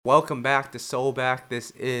Welcome back to Soulback. This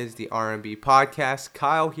is the R&B podcast.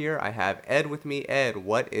 Kyle here. I have Ed with me. Ed,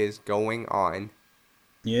 what is going on?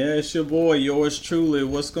 Yeah, it's your boy, yours truly.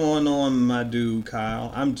 What's going on, my dude,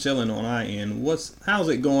 Kyle? I'm chilling on our end. How's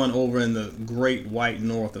it going over in the great white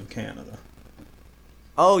north of Canada?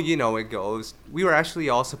 Oh, you know it goes. We were actually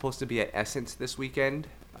all supposed to be at Essence this weekend,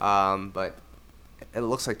 but it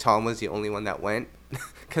looks like Tom was the only one that went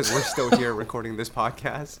because we're still here recording this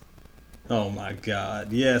podcast. Oh my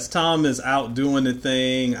God. Yes, Tom is out doing the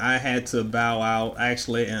thing. I had to bow out.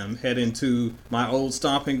 Actually, am heading to my old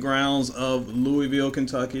stomping grounds of Louisville,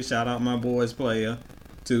 Kentucky. Shout out my boys player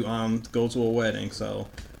to go to a wedding. So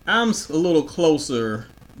I'm a little closer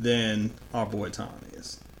than our boy Tom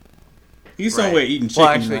is. He's somewhere eating chicken.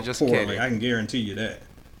 Well, actually, just poorly. kidding. I can guarantee you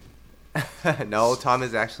that. No, Tom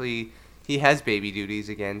is actually, he has baby duties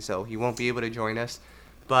again, so he won't be able to join us.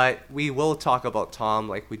 But we will talk about Tom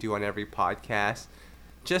like we do on every podcast,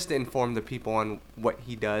 just to inform the people on what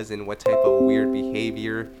he does and what type of weird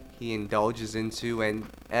behavior he indulges into. And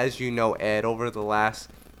as you know, Ed, over the last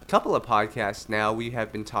couple of podcasts now, we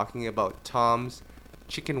have been talking about Tom's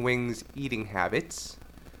chicken wings eating habits.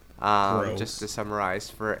 Just to summarize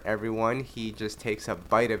for everyone, he just takes a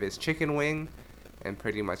bite of his chicken wing and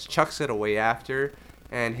pretty much chucks it away after.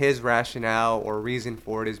 And his rationale or reason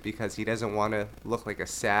for it is because he doesn't want to look like a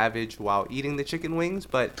savage while eating the chicken wings.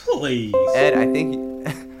 But please, Ed,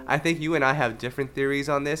 I think you and I have different theories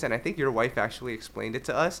on this, and I think your wife actually explained it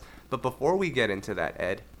to us. But before we get into that,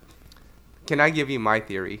 Ed, can I give you my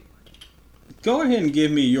theory? Go ahead and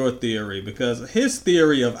give me your theory, because his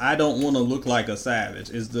theory of I don't want to look like a savage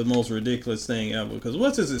is the most ridiculous thing ever. Because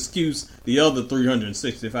what's his excuse the other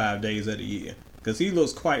 365 days of the year? Because he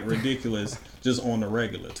looks quite ridiculous just on the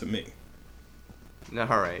regular to me. All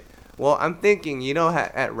right. Well, I'm thinking, you know,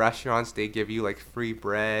 at restaurants they give you like free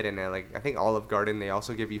bread, and I think Olive Garden they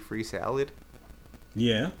also give you free salad.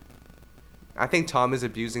 Yeah. I think Tom is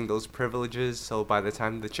abusing those privileges, so by the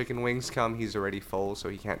time the chicken wings come, he's already full, so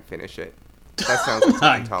he can't finish it. That sounds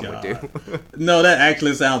like something Tom would do. No, that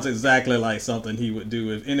actually sounds exactly like something he would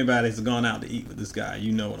do. If anybody's gone out to eat with this guy,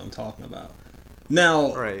 you know what I'm talking about.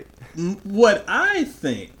 Now, right. What I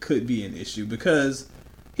think could be an issue, because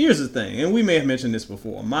here's the thing, and we may have mentioned this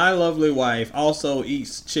before. My lovely wife also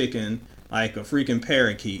eats chicken like a freaking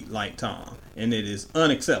parakeet like Tom, and it is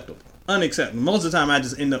unacceptable. Unacceptable. Most of the time, I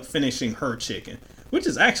just end up finishing her chicken, which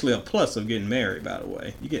is actually a plus of getting married, by the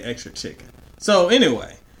way. You get extra chicken. So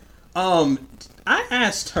anyway, I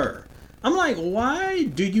asked her, I'm like, why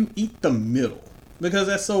do you eat the middle? Because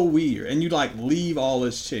that's so weird, and you like leave all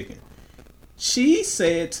this chicken. She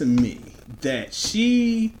said to me that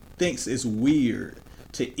she thinks it's weird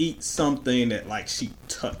to eat something that like she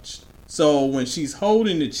touched. So when she's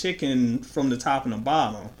holding the chicken from the top and the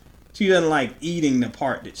bottom, she doesn't like eating the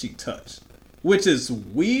part that she touched, which is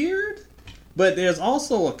weird. But there's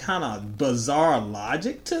also a kind of bizarre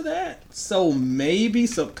logic to that. So maybe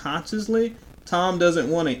subconsciously, Tom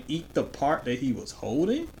doesn't want to eat the part that he was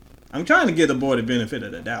holding. I'm trying to give the boy the benefit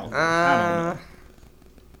of the doubt. I don't know.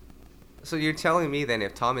 So you're telling me then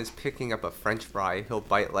if Tom is picking up a French fry, he'll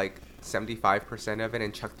bite like 75% of it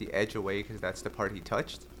and chuck the edge away because that's the part he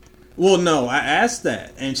touched? Well, no, I asked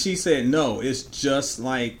that, and she said no. It's just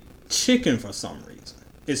like chicken for some reason.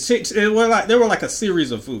 There were like a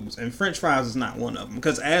series of foods, and French fries is not one of them.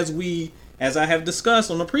 Because as I have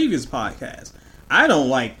discussed on the previous podcast, I don't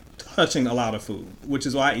like touching a lot of food, which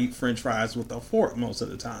is why I eat French fries with a fork most of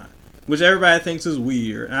the time, which everybody thinks is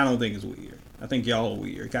weird, and I don't think it's weird. I think y'all are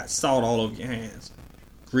weird. Got salt all over your hands.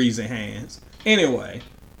 Greasy hands. Anyway,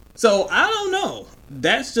 so I don't know.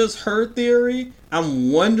 That's just her theory.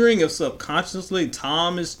 I'm wondering if subconsciously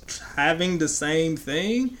Tom is having the same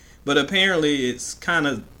thing. But apparently it's kind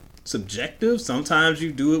of subjective. Sometimes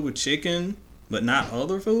you do it with chicken, but not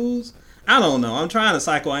other foods. I don't know. I'm trying to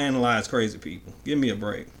psychoanalyze crazy people. Give me a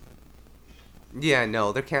break. Yeah,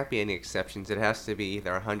 no, there can't be any exceptions. It has to be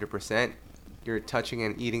either 100%. You're touching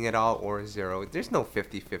and eating it all, or 0. There's no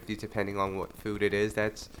 50-50 depending on what food it is.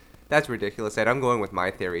 That's ridiculous. I'm going with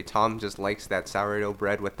my theory. Tom just likes that sourdough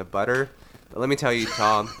bread with the butter. But let me tell you,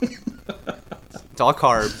 Tom, it's all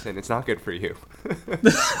carbs, and it's not good for you.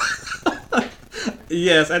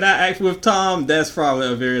 Yes, and with Tom, that's probably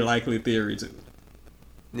a very likely theory, too.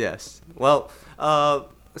 Yes. Well,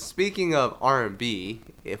 speaking of R&B,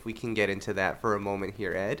 if we can get into that for a moment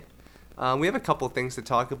here, Ed. We have a couple things to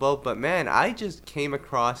talk about, but man, I just came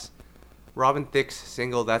across Robin Thicke's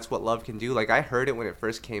single, That's What Love Can Do. Like, I heard it when it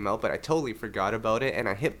first came out, but I totally forgot about it, and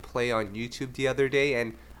I hit play on YouTube the other day,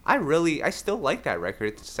 and I still like that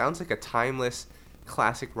record. It sounds like a timeless,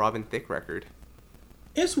 classic Robin Thicke record.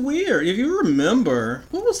 It's weird. If you remember,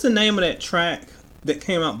 what was the name of that track that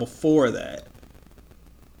came out before that?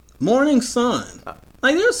 Morning Sun.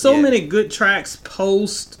 Like, there's so Yeah. many good tracks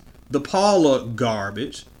post the Paula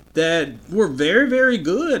garbage that were very, very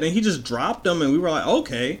good, and he just dropped them, and we were like,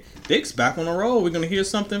 okay, Dick's back on the road. We're gonna hear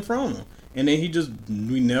something from him, and then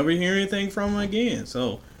we never hear anything from him again.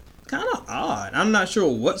 So, kind of odd. I'm not sure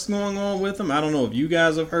what's going on with him. I don't know if you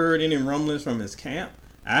guys have heard any rumblings from his camp.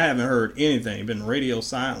 I haven't heard anything. Been radio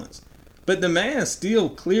silence. But the man still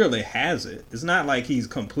clearly has it. It's not like he's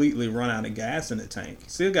completely run out of gas in the tank. He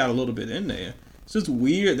still got a little bit in there. It's just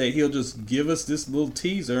weird that he'll just give us this little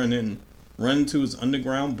teaser and then run into his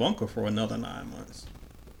underground bunker for another 9 months.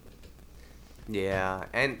 Yeah,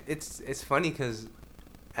 and it's funny because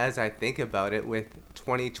as I think about it, with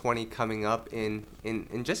 2020 coming up in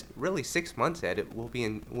just really 6 months, Ed, it will be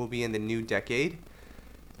in the new decade.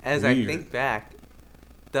 As I Weird. think back,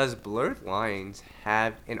 does Blurred Lines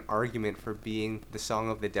have an argument for being the song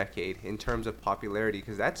of the decade in terms of popularity?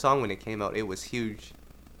 Because that song, when it came out, it was huge.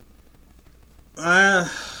 I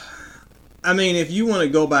mean, if you want to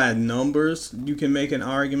go by numbers, you can make an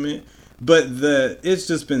argument. But it's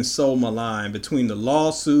just been so maligned between the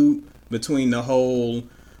lawsuit, between the whole,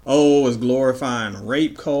 oh, it's glorifying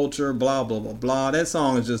rape culture, blah, blah, blah, blah. That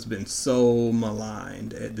song has just been so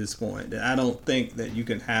maligned at this point that I don't think that you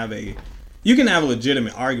can have a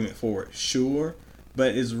legitimate argument for it, sure.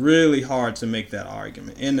 But it's really hard to make that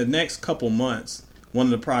argument. In the next couple months, one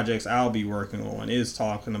of the projects I'll be working on is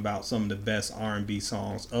talking about some of the best R&B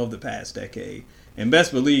songs of the past decade. And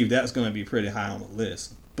best believe that's going to be pretty high on the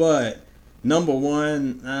list. But number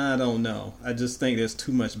one, I don't know. I just think there's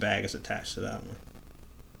too much baggage attached to that one.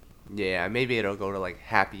 Yeah, maybe it'll go to like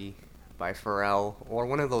Happy by Pharrell or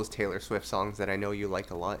one of those Taylor Swift songs that I know you like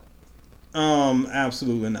a lot.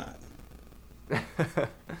 Absolutely not.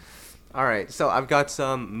 All right, so I've got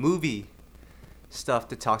some movie stuff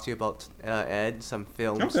to talk to you about, Ed. Some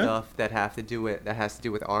film stuff that has to do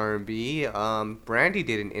with R&B. Brandy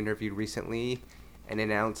did an interview recently and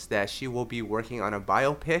announced that she will be working on a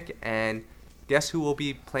biopic. And guess who will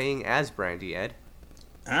be playing as Brandy, Ed?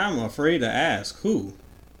 I'm afraid to ask who.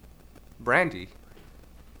 Brandy.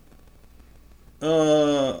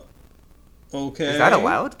 Okay. Is that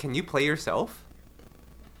allowed? Can you play yourself?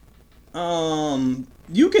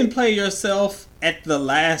 You can play yourself at the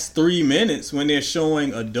last 3 minutes when they're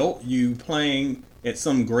showing adult you playing at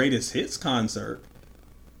some greatest hits concert.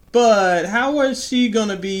 But how is she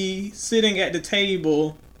gonna be sitting at the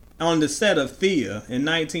table on the set of Thea in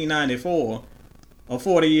 1994, a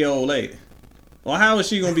 40-year-old lady? Or how is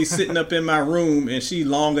she gonna be sitting up in my room and she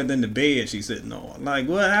longer than the bed she's sitting on? Like,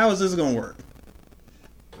 what? How is this gonna work?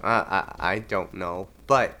 I don't know,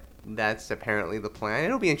 but that's apparently the plan.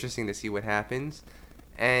 It'll be interesting to see what happens.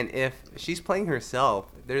 And if she's playing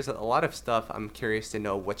herself, there's a lot of stuff I'm curious to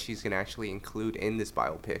know what she's going to actually include in this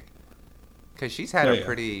biopic. Because she's had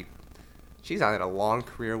she's had a long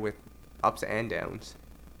career with ups and downs.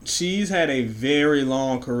 She's had a very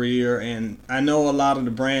long career, and I know a lot of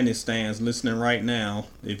the Brandy stands listening right now.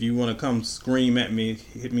 If you want to come scream at me,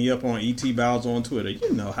 hit me up on ET Bowser on Twitter.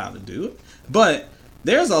 You know how to do it. But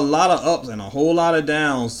there's a lot of ups and a whole lot of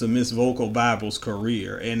downs to Miss Vocal Bible's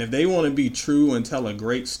career. And if they want to be true and tell a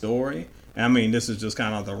great story, I mean, this is just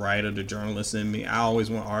kind of the writer, the journalist in me. I always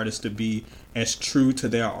want artists to be as true to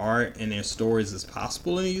their art and their stories as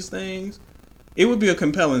possible in these things. It would be a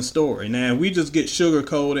compelling story. Now, if we just get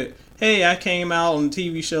sugar-coated, hey, I came out on a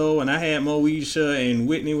TV show and I had Moesha and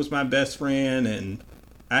Whitney was my best friend and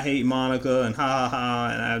I hate Monica and ha ha ha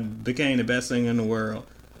and I became the best singer in the world,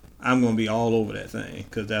 I'm going to be all over that thing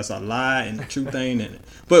because that's a lie and the truth ain't in it.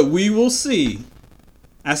 But we will see.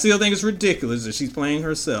 I still think it's ridiculous that she's playing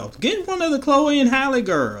herself. Get one of the Chloe and Halle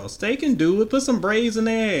girls. They can do it. Put some braids in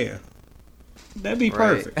their hair. That'd be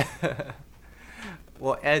perfect.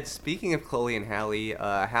 Well, Ed, speaking of Chloe and Halle,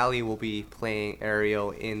 Halle will be playing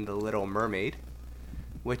Ariel in The Little Mermaid,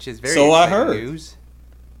 which is very exciting news.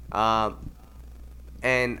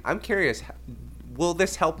 And I'm curious, will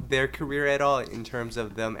this help their career at all in terms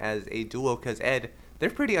of them as a duo? Because, Ed, they're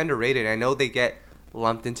pretty underrated. I know they get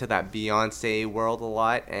lumped into that Beyonce world a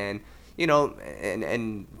lot, and you know,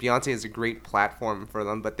 and Beyonce is a great platform for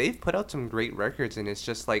them, but they've put out some great records, and it's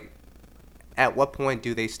just like, at what point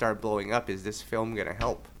do they start blowing up? Is this film gonna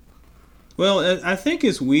help? Well, I think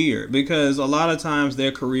it's weird because a lot of times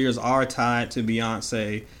their careers are tied to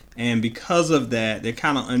Beyonce, and because of that, they're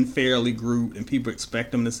kind of unfairly grouped, and people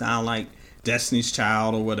expect them to sound like Destiny's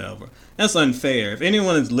Child or whatever. That's unfair. If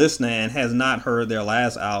anyone is listening and has not heard their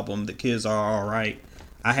last album, The Kids Are Alright,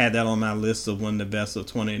 I had that on my list of one of the best of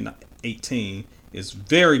 2018. It's a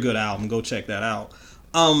very good album. Go check that out.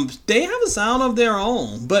 They have a sound of their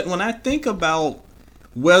own, but when I think about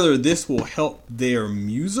whether this will help their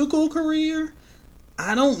musical career,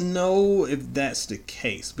 I don't know if that's the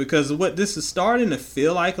case, because what this is starting to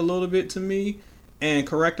feel like a little bit to me, and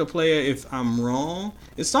correct a player if I'm wrong,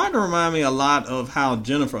 it's starting to remind me a lot of how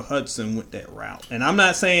Jennifer Hudson went that route. And I'm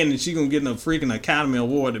not saying that she's going to get a freaking Academy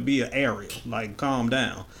Award to be an Ariel. Like, calm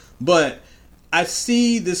down. But I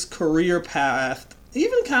see this career path,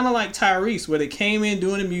 even kind of like Tyrese, where they came in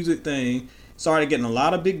doing the music thing, started getting a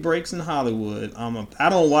lot of big breaks in Hollywood. I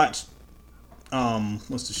don't watch,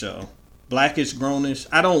 what's the show? Blackish, Grownish.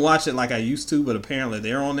 I don't watch it like I used to, but apparently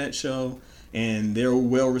they're on that show, and they're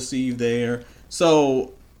well received there.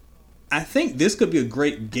 So I think this could be a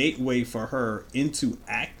great gateway for her into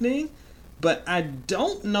acting, but I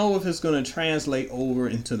don't know if it's going to translate over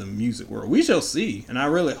into the music world. We shall see, and I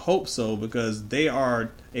really hope so, because they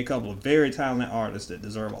are a couple of very talented artists that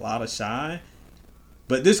deserve a lot of shine.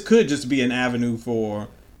 But this could just be an avenue for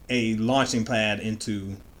a launching pad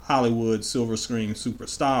into Hollywood silver screen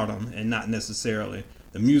superstardom, and not necessarily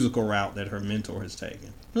the musical route that her mentor has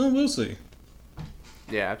taken. Well, we'll see.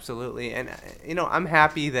 Yeah, absolutely. And, I'm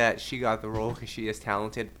happy that she got the role because she is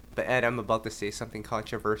talented. But, Ed, I'm about to say something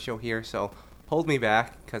controversial here, so hold me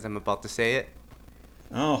back because I'm about to say it.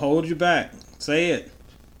 I'll hold you back. Say it.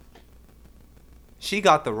 She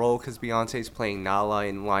got the role because Beyonce's playing Nala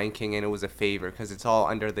in Lion King, and it was a favor because it's all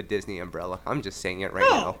under the Disney umbrella. I'm just saying it right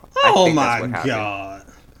now. Oh, my God.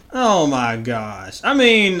 Oh, my gosh. I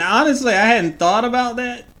mean, honestly, I hadn't thought about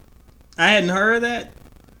that. I hadn't heard that.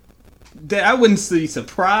 I wouldn't be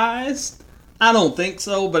surprised. I don't think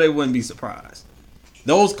so, but I wouldn't be surprised.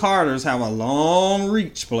 Those Carters have a long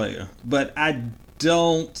reach, player, but I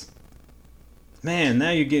don't. Man,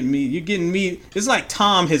 now you're getting me. You're getting me. It's like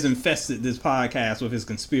Tom has infested this podcast with his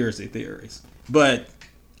conspiracy theories. But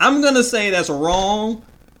I'm gonna say that's wrong.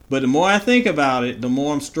 But the more I think about it, the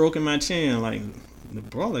more I'm stroking my chin. Like, the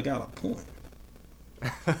brother got a point.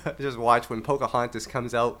 Just watch when Pocahontas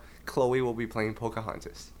comes out. Chloe will be playing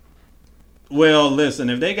Pocahontas. Well, listen,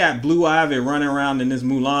 if they got Blue Ivy running around in this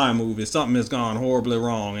Mulan movie, something has gone horribly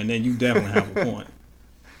wrong, and then you definitely have a point.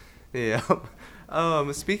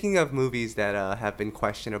 Yeah. Speaking of movies that have been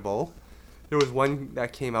questionable, there was one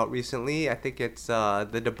that came out recently. I think it's the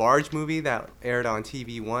DeBarge movie that aired on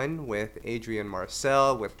TV1 with Adrian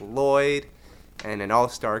Marcel, with Lloyd, and an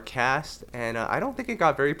all-star cast. And I don't think it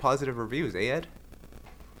got very positive reviews, Ed?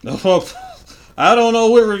 I don't know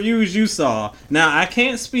what reviews you saw. Now, I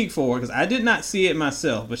can't speak for it because I did not see it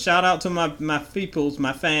myself. But shout out to my peoples,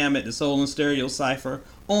 my fam at the Soul and Stereo Cypher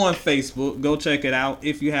on Facebook. Go check it out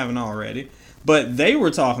if you haven't already. But they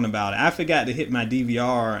were talking about it. I forgot to hit my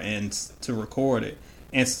DVR and to record it.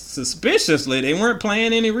 And suspiciously, they weren't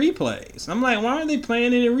playing any replays. I'm like, why aren't they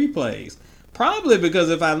playing any replays? Probably because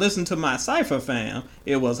if I listened to my Cypher fam,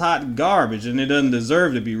 it was hot garbage and it doesn't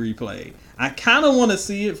deserve to be replayed. I kind of want to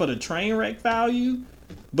see it for the train wreck value,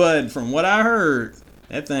 but from what I heard,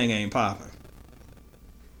 that thing ain't popping.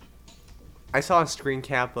 I saw a screen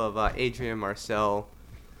cap of Adrian Marcel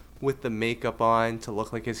with the makeup on to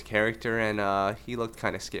look like his character, and he looked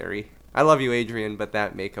kind of scary. I love you, Adrian, but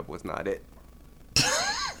that makeup was not it.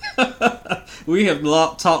 We have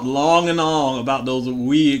talked long and long about those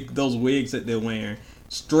wigs that they're wearing.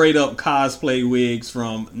 Straight up cosplay wigs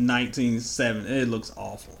from 1970. It looks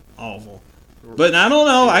awful. But I don't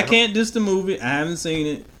know. I can't diss the movie. I haven't seen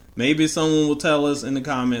it. Maybe someone will tell us in the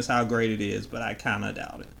comments how great it is, but I kind of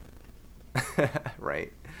doubt it.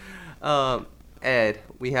 Right. Ed,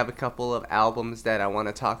 we have a couple of albums that I want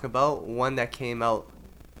to talk about. One that came out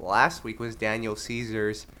last week was Daniel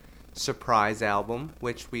Caesar's Surprise album,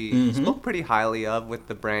 which we spoke pretty highly of with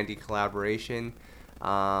the Brandy collaboration.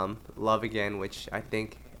 Love Again, which I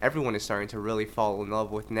think everyone is starting to really fall in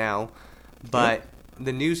love with now. But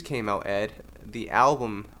the news came out, Ed. The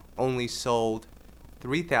album only sold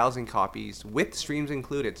 3,000 copies with streams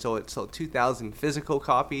included. So it sold 2,000 physical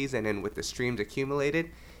copies, and then with the streams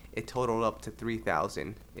accumulated, it totaled up to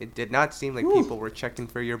 3,000. It did not seem like people were checking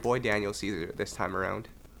for your boy Daniel Caesar this time around.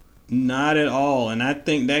 Not at all. And I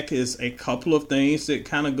think that is a couple of things that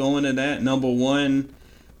kind of go into that. Number one,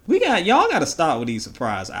 y'all got to start with these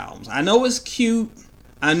surprise albums. I know it's cute.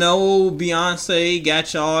 I know Beyonce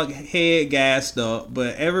got y'all head gassed up,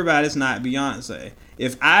 but everybody's not Beyonce.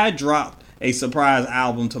 If I dropped a surprise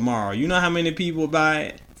album tomorrow, you know how many people would buy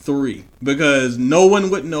it? 3. Because no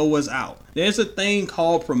one would know what's out. There's a thing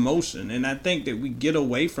called promotion, and I think that we get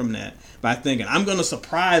away from that by thinking, I'm going to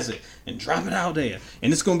surprise it and drop it out there,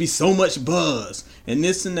 and it's going to be so much buzz, and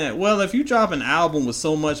this and that. Well, if you drop an album with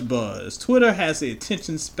so much buzz, Twitter has the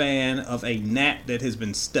attention span of a gnat that has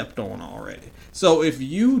been stepped on already. So if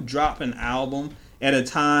you drop an album at a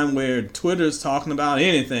time where Twitter's talking about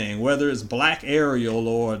anything, whether it's Black Ariel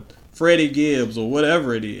or Freddie Gibbs or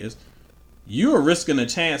whatever it is, you are risking a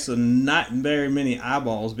chance of not very many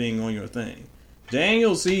eyeballs being on your thing.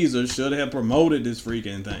 Daniel Caesar should have promoted this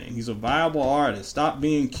freaking thing. He's a viable artist. Stop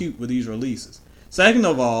being cute with these releases. Second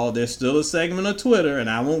of all, there's still a segment of Twitter, and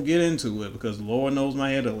I won't get into it because Lord knows my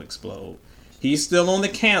head will explode. He's still on the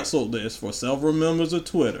canceled list for several members of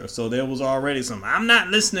Twitter, so there was already some, I'm not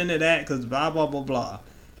listening to that because blah, blah, blah, blah.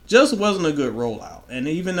 Just wasn't a good rollout. And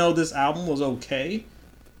even though this album was okay,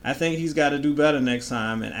 I think he's got to do better next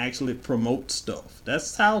time and actually promote stuff.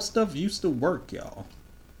 That's how stuff used to work, y'all.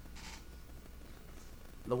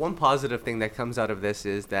 The one positive thing that comes out of this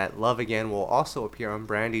is that Love Again will also appear on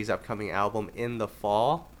Brandy's upcoming album in the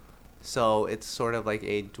fall. So it's sort of like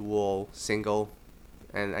a dual single.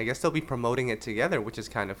 And I guess they'll be promoting it together, which is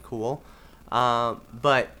kind of cool.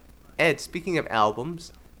 But, Ed, speaking of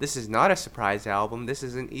albums, this is not a surprise album. This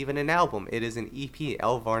isn't even an album. It is an EP.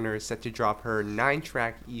 Elle Varner is set to drop her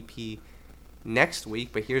 9-track EP next week.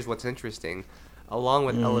 But here's what's interesting. Along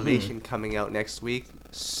with Elevation coming out next week,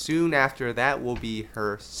 soon after that will be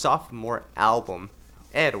her sophomore album.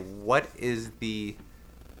 Ed, what's the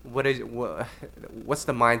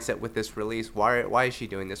mindset with this release? Why is she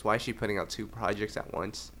doing this? Why is she putting out 2 projects at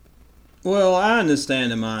once? Well, I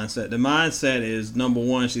understand the mindset. The mindset is, number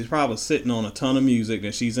one, she's probably sitting on a ton of music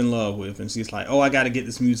that she's in love with, and she's like, oh, I got to get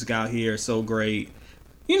this music out here. It's so great.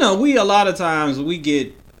 You know, a lot of times we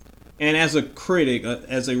get, and as a critic,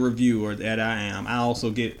 as a reviewer that I am, I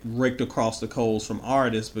also get raked across the coals from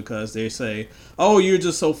artists because they say, oh, you're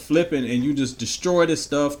just so flippant and you just destroy this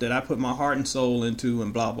stuff that I put my heart and soul into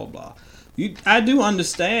and blah, blah, blah. I do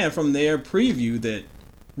understand from their preview that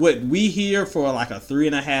what we hear for like a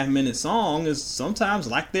 3.5-minute song is sometimes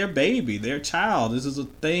like their baby, their child. This is a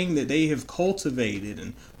thing that they have cultivated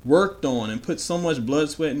and worked on and put so much blood,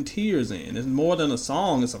 sweat, and tears in. It's more than a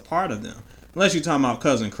song, it's a part of them. Unless you're talking about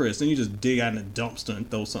Cousin Chris, then you just dig out in the dumpster and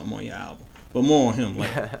throw something on your album. But more on him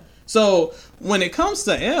later. So when it comes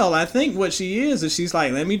to Elle, I think what she is she's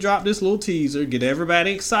like, let me drop this little teaser, get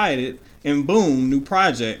everybody excited, and boom, new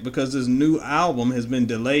project, because this new album has been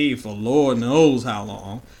delayed for Lord knows how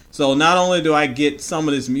long. So not only do I get some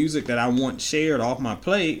of this music that I want shared off my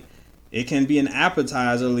plate, it can be an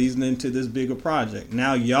appetizer leading into this bigger project.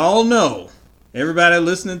 Now y'all know, everybody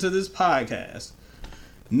listening to this podcast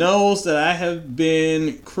knows that I have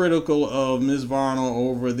been critical of Ms. Varner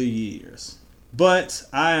over the years. But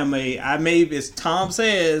I may, as Tom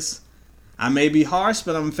says, I may be harsh,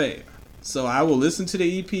 but I'm fair. So I will listen to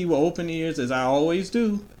the EP with open ears as I always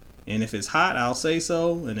do. And if it's hot, I'll say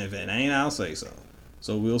so. And if it ain't, I'll say so.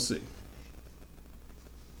 So we'll see.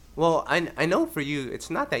 Well, I know for you, it's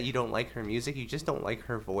not that you don't like her music. You just don't like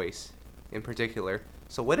her voice in particular.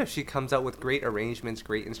 So what if she comes out with great arrangements,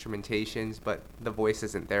 great instrumentations, but the voice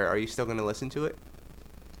isn't there? Are you still going to listen to it?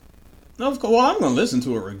 Of course, well, I'm going to listen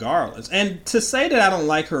to it regardless. And to say that I don't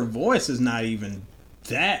like her voice is not even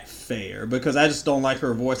that fair, because I just don't like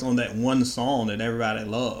her voice on that one song that everybody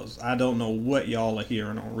loves. I don't know what y'all are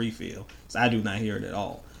hearing on Refill. So I do not hear it at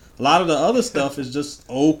all. A lot of the other stuff is just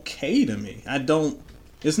okay to me.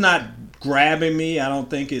 It's not grabbing me. I don't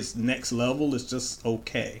think it's next level. It's just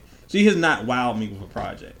okay. She has not wowed me with a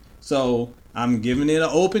project. So I'm giving it an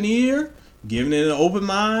open ear, giving it an open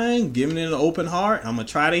mind, giving it an open heart. I'm going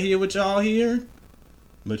to try to hear what y'all hear.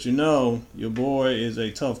 But you know, your boy is a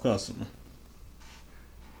tough customer.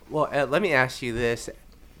 Well, let me ask you this.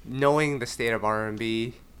 Knowing the state of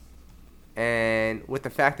R&B and with the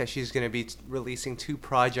fact that she's going to be releasing 2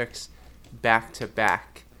 projects back to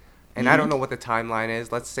back, and I don't know what the timeline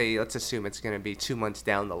is. Let's assume it's going to be 2 months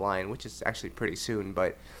down the line, which is actually pretty soon,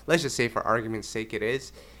 but let's just say for argument's sake it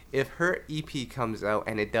is. If her EP comes out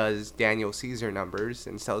and it does Daniel Caesar numbers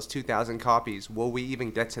and sells 2,000 copies, will we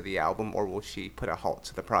even get to the album, or will she put a halt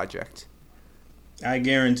to the project? I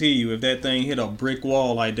guarantee you, if that thing hit a brick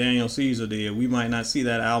wall like Daniel Caesar did, we might not see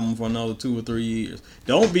that album for another 2 or 3 years.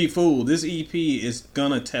 Don't be fooled. This EP is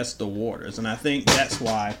going to test the waters. And I think that's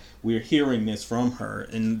why we're hearing this from her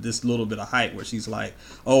in this little bit of hype where she's like,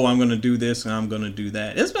 oh, I'm going to do this and I'm going to do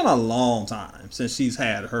that. It's been a long time since she's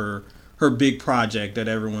had her big project that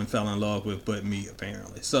everyone fell in love with but me,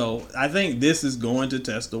 apparently. So I think this is going to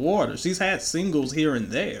test the waters. She's had singles here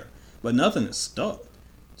and there, but nothing is stuck.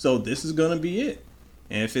 So this is going to be it.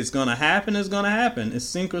 And if it's gonna happen, it's gonna happen. It's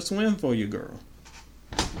sink or swim for you, girl.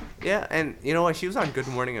 Yeah, and you know what? She was on Good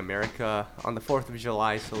Morning America on the 4th of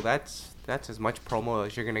July, so that's as much promo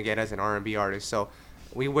as you're gonna get as an R&B artist. So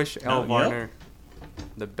we wish Elle Varner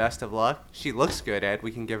the best of luck. She looks good, Ed.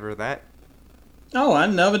 We can give her that. Oh, I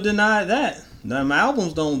never denied that. Them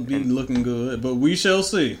albums don't be looking good, but we shall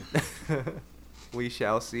see. We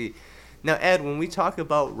shall see. Now, Ed, when we talk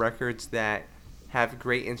about records that have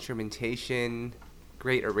great instrumentation,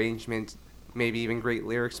 great arrangements, maybe even great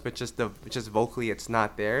lyrics, but just vocally it's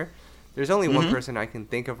not there, there's only one person I can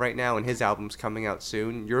think of right now, and his album's coming out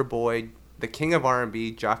soon. Your boy, the king of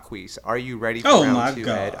R&B, Jacquees. Are you ready for round two,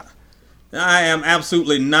 Ed? I am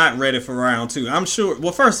absolutely not ready for round two. I'm sure.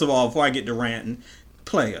 Well, first of all, before I get to ranting,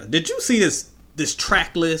 player, did you see this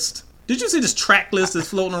track list? Did you see this track list that's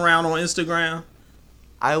floating around on Instagram?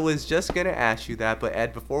 I was just gonna ask you that, but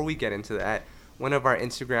Ed, before we get into that, one of our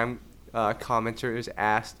Instagram commenters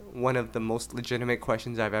asked one of the most legitimate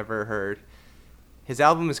questions I've ever heard. His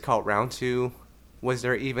album is called Round 2. Was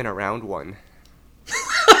there even a round 1?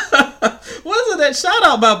 Wasn't that? Shout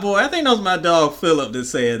out my boy. I think that was my dog Philip that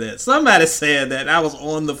said that. Somebody said that. I was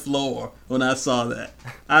on the floor when I saw that.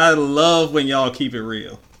 I love when y'all keep it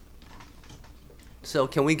real. So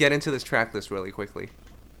can we get into this track list really quickly?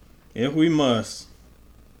 If we must.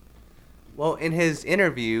 Well, in his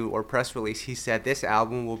interview or press release, he said this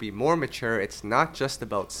album will be more mature. It's not just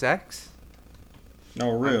about sex.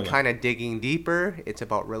 Oh, really? I'm kind of digging deeper. It's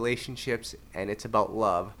about relationships and it's about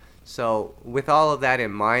love. So with all of that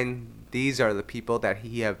in mind, these are the people that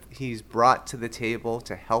he's brought to the table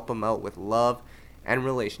to help him out with love and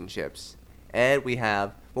relationships. Ed, we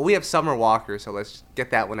have Summer Walker, so let's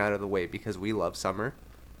get that one out of the way because we love Summer.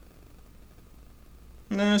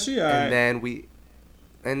 Nah, she alright.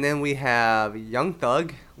 And then we have Young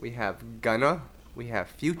Thug, we have Gunna, we have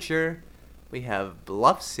Future, we have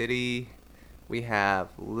Bluff City, we have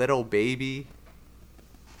Little Baby,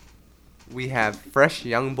 we have Fresh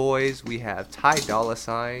Young Boys, we have Ty Dolla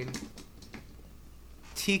 $ign,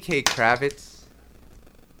 TK Kravitz,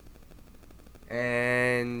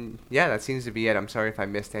 and yeah, that seems to be it. I'm sorry if I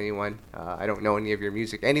missed anyone. I don't know any of your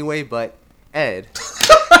music anyway, but Ed,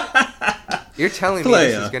 you're telling me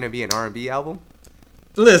this is going to be an R&B album?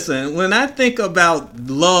 Listen, when I think about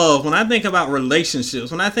love, when I think about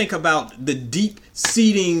relationships, when I think about the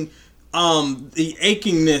deep-seating, the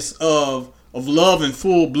achingness of love in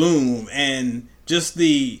full bloom, and just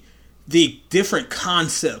the different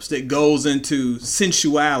concepts that goes into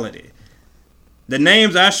sensuality, the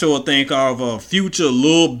names I sure think are of Future,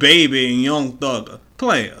 Lil Baby, and Young Thugger.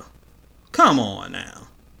 Player, come on now.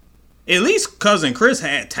 At least Cousin Chris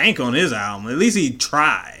had Tank on his album. At least he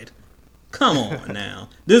tried. Come on now.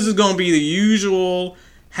 This is going to be the usual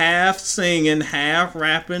half singing, half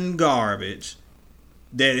rapping garbage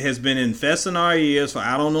that has been infesting our ears for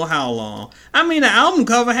I don't know how long. I mean, the album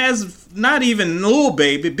cover has not even Lil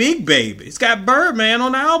Baby, Big Baby. It's got Birdman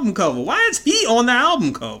on the album cover. Why is he on the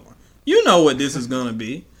album cover? You know what this is going to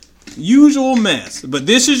be. Usual mess. But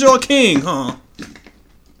this is your king, huh?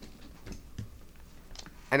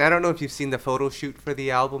 And I don't know if you've seen the photo shoot for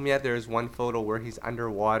the album yet. There's one photo where he's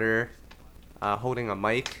underwater holding a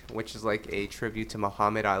mic, which is like a tribute to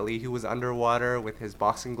Muhammad Ali, who was underwater with his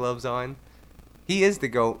boxing gloves on. He is the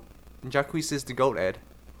GOAT. Jacquees is the GOAT, Ed.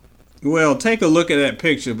 Well, take a look at that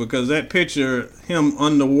picture, because that picture, him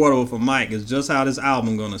underwater with a mic, is just how this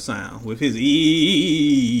album gonna sound, with his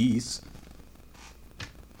ease.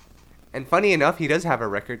 And funny enough, he does have a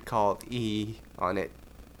record called E on it.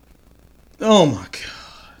 Oh my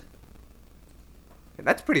god.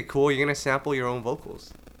 That's pretty cool. You're gonna sample your own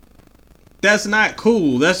vocals. That's not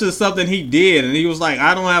cool. That's just something he did, and he was like,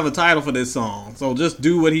 I don't have a title for this song, so just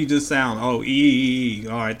do what he just sounded. Oh, E.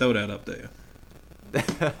 All right, throw that up there.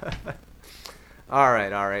 All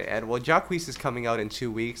right, Ed. Well, Jacquees is coming out in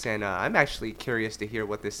 2 weeks, and I'm actually curious to hear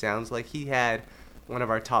what this sounds like. He had one of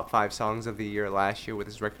our top 5 songs of the year last year with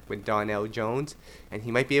his record with Donell Jones, and he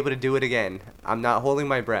might be able to do it again. I'm not holding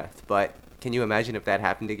my breath, but can you imagine if that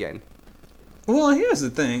happened again? Well, here's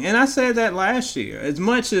the thing, and I said that last year. As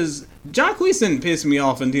much as Jacquees didn't piss me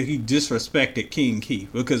off until he disrespected King Keith,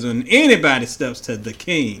 because when anybody steps to the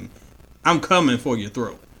king, I'm coming for your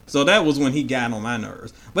throat. So that was when he got on my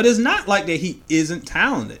nerves. But it's not like that he isn't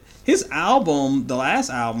talented. His album, the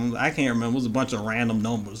last album, I can't remember, it was a bunch of random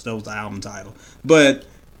numbers. That was the album title. But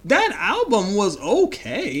that album was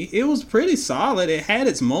okay. It was pretty solid. It had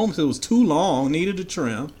its moments. It was too long, needed a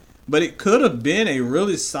trim. But it could have been a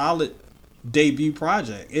really solid debut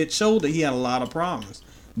project. It showed that he had a lot of promise.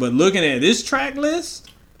 But looking at this track list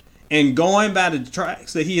and going by the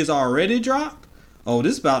tracks that he has already dropped, oh,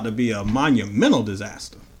 this is about to be a monumental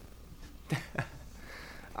disaster.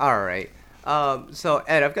 All right. So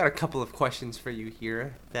Ed, I've got a couple of questions for you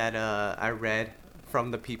here that I read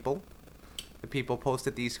from the people. The people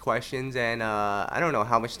posted these questions, and I don't know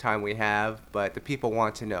how much time we have, but the people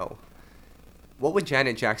want to know, what would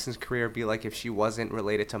Janet Jackson's career be like if she wasn't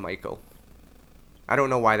related to Michael? I don't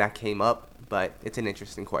know why that came up, but it's an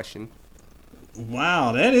interesting question.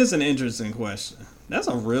 Wow, that is an interesting question. That's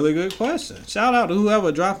a really good question. Shout out to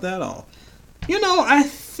whoever dropped that off. You know, I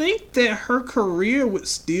think that her career would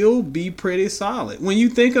still be pretty solid. When you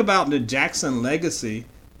think about the Jackson legacy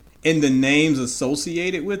and the names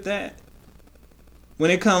associated with that, when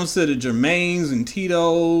it comes to the Jermaines and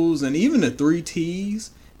Tito's and even the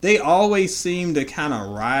 3Ts, they always seem to kind of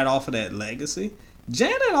ride off of that legacy.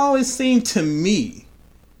 Janet always seemed to me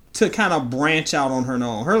to kind of branch out on her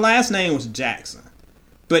own. Her last name was Jackson,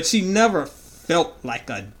 but she never felt like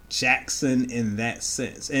a Jackson in that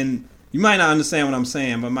sense. And you might not understand what I'm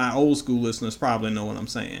saying, but my old school listeners probably know what I'm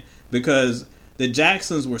saying, because the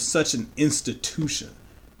Jacksons were such an institution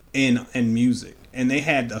in music, and they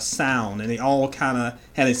had a sound, and they all kind of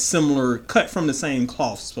had a similar, cut from the same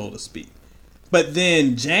cloth, so to speak. But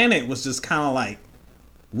then Janet was just kind of like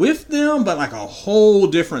with them, but like a whole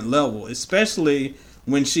different level, especially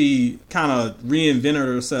when she kind of reinvented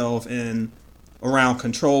herself in around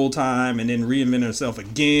Control Time, and then reinvented herself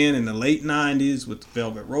again in the late 90s with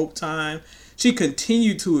Velvet Rope Time. She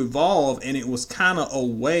continued to evolve, and it was kind of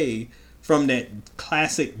away from that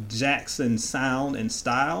classic Jackson sound and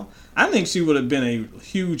style. I think she would have been a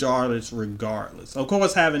huge artist regardless. Of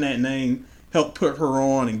course, having that name helped put her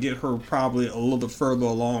on and get her probably a little bit further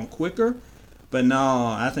along quicker. But no,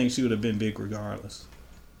 I think she would have been big regardless.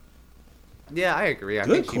 Yeah, I agree. I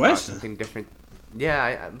Good think she brought question. something different.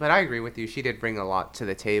 Yeah, but I agree with you. She did bring a lot to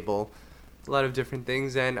the table, a lot of different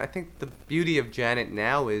things, and I think the beauty of Janet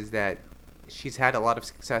now is that she's had a lot of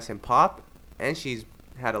success in pop, and she's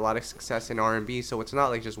had a lot of success in R&B. So it's not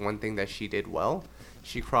like just one thing that she did well.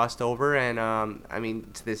 She crossed over, and I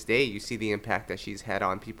mean, to this day, you see the impact that she's had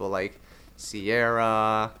on people like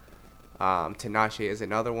Sierra. Tinashe is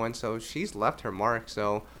another one. So she's left her mark.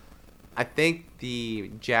 So I think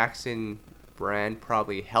the Jackson brand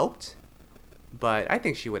probably helped, but I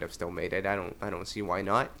think she would have still made it. I don't see why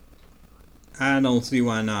not. I don't see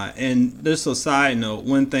why not. And just a side note,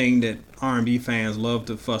 one thing that R&B fans love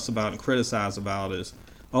to fuss about and criticize about is,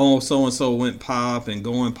 oh, so-and-so went pop and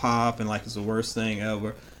going pop and like it's the worst thing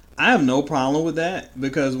ever. I have no problem with that,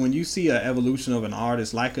 because when you see an evolution of an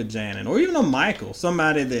artist like a Janet or even a Michael,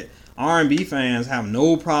 somebody that R&B fans have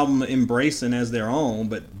no problem embracing as their own,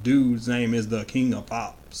 but dude's name is the king of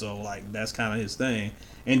pop, so like that's kind of his thing.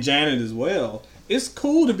 And Janet as well. It's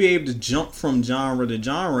cool to be able to jump from genre to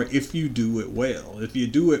genre if you do it well. If you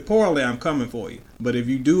do it poorly, I'm coming for you. But if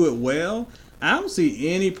you do it well, I don't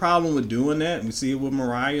see any problem with doing that. We see it with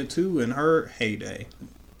Mariah too in her heyday.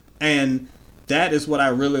 And that is what I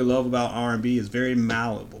really love about R&B. It's very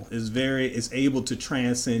malleable. It's able to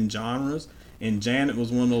transcend genres. And Janet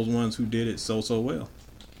was one of those ones who did it so well.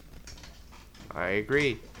 I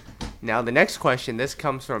agree. Now the next question, this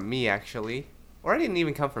comes from me actually. Or it didn't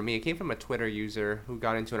even come from me. It came from a Twitter user who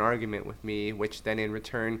got into an argument with me, which then in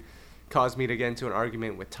return caused me to get into an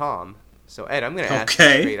argument with Tom. So Ed, I'm going to ask you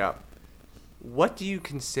straight up. What do you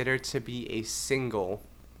consider to be a single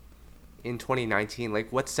in 2019?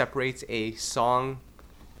 Like, what separates a song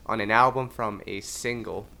on an album from a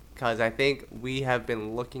single? Because I think we have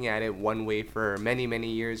been looking at it one way for many, many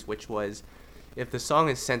years, which was if the song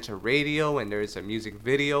is sent to radio and there's a music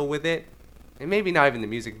video with it, and maybe not even the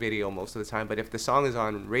music video most of the time, but if the song is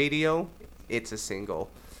on radio, it's a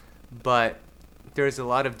single. But there's a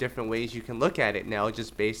lot of different ways you can look at it now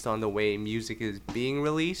just based on the way music is being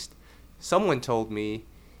released. Someone told me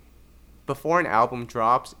before an album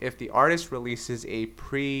drops, if the artist releases a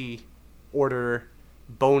pre-order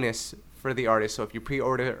bonus for the artist, so if you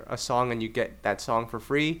pre-order a song and you get that song for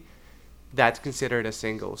free, that's considered a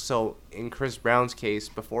single. So in Chris Brown's case,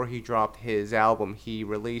 before he dropped his album, he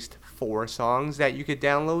released 4 songs that you could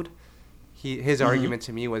download. His argument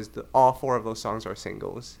to me was all 4 of those songs are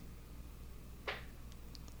singles.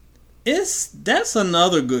 That's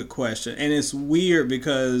another good question, and it's weird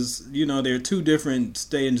because there are two different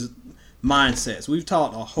mindsets. We've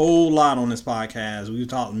talked a whole lot on this podcast. We've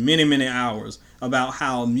talked many hours about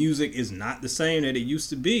how music is not the same that it used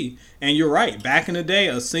to be. And you're right. Back in the day,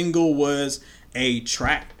 a single was a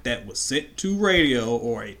track that was sent to radio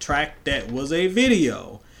or a track that was a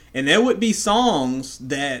video. And there would be songs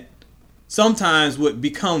that sometimes would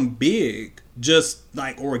become big just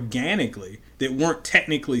like organically that weren't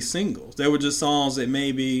technically singles. They were just songs that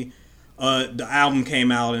maybe the album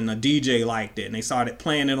came out and a DJ liked it and they started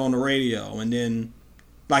playing it on the radio, and then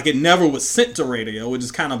like it never was sent to radio. It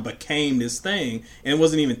just kind of became this thing, and it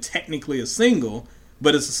wasn't even technically a single,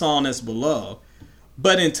 but it's a song that's beloved.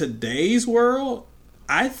 But in today's world,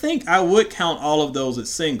 I think I would count all of those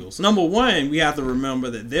as singles. Number one, we have to remember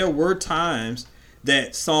that there were times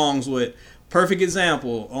that songs would, perfect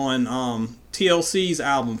example on TLC's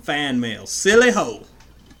album Fan Mail, Silly Ho,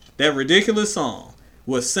 that ridiculous song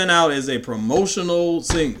was sent out as a promotional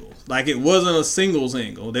single. Like it wasn't a single.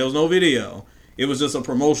 There was no video. It was just a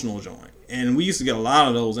promotional joint. And we used to get a lot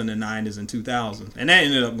of those in the 90s and 2000s. And that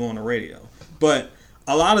ended up going to radio. But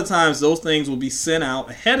a lot of times those things would be sent out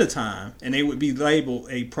ahead of time and they would be labeled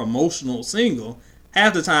a promotional single.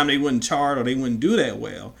 Half the time they wouldn't chart or they wouldn't do that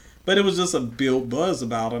well. But it was just a build buzz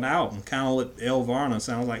about an album. Kind of what Elle Varner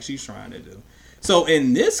sounds like she's trying to do. So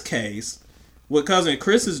in this case, what Cousin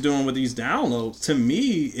Chris is doing with these downloads, to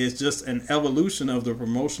me, is just an evolution of the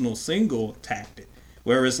promotional single tactic.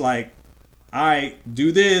 Where it's like, all right,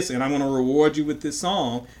 do this and I'm going to reward you with this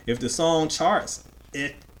song. If the song charts,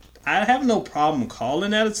 I have no problem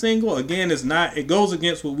calling that a single. Again, it goes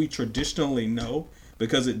against what we traditionally know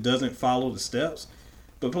because it doesn't follow the steps.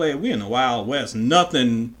 But player, we're in the Wild West.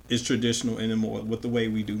 Nothing is traditional anymore with the way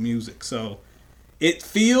we do music. So it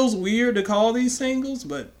feels weird to call these singles,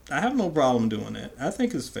 but I have no problem doing that. I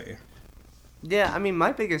think it's fair. Yeah, I mean,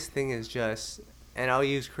 my biggest thing is just, and I'll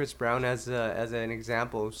use Chris Brown as an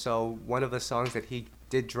example. So one of the songs that he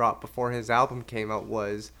did drop before his album came out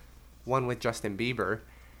was one with Justin Bieber.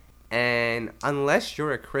 And unless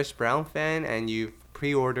you're a Chris Brown fan and you've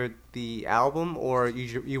pre-ordered the album or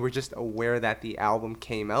you were just aware that the album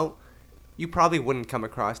came out, you probably wouldn't come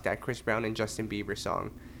across that Chris Brown and Justin Bieber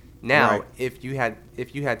song. Now, right. if you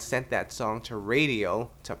had sent that song to radio,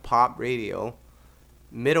 to pop radio,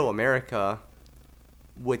 Middle America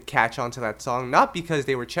would catch on to that song, not because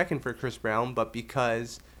they were checking for Chris Brown, but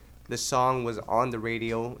because the song was on the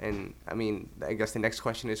radio. And I mean, I guess the next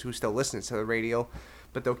question is who still listens to the radio,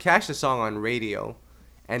 but they'll catch the song on radio.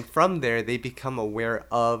 And from there, they become aware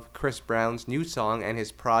of Chris Brown's new song and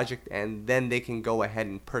his project, and then they can go ahead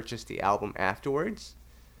and purchase the album afterwards.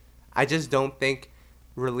 I just don't think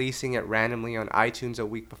releasing it randomly on iTunes a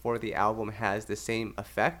week before the album has the same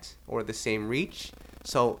effect or the same reach.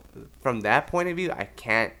 So from that point of view,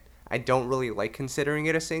 I don't really like considering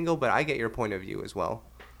it a single, but I get your point of view as well.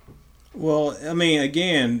 Well, I mean,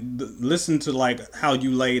 again, listen to like how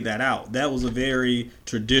you laid that out. That was a very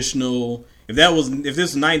traditional. If this was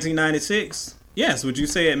 1996, yes, would you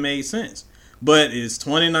say it made sense? But it's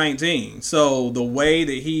 2019, so the way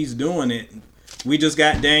that he's doing it, we just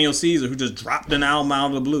got Daniel Caesar who just dropped an album out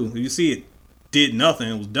of the blue. You see, it did nothing;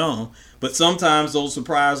 it was dumb. But sometimes those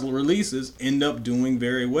surprise releases end up doing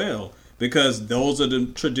very well because those are the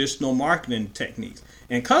traditional marketing techniques.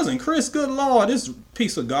 And Cousin Chris, good Lord, this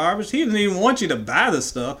piece of garbage. He didn't even want you to buy the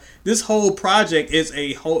stuff. This whole project is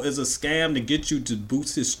a scam to get you to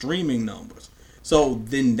boost his streaming numbers. So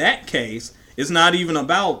in that case, it's not even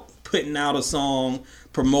about putting out a song,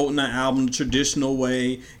 promoting an album the traditional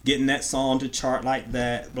way, getting that song to chart like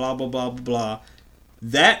that, blah, blah, blah, blah, blah.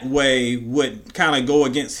 That way would kind of go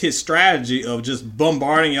against his strategy of just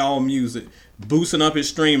bombarding y'all music, boosting up his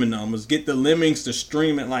streaming numbers, get the lemmings to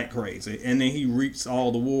stream it like crazy, and then he reaps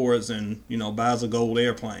all the rewards and, buys a gold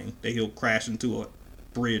airplane that he'll crash into a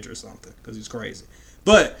bridge or something because he's crazy.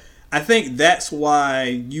 But I think that's why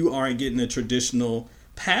you aren't getting a traditional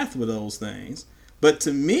path with those things. But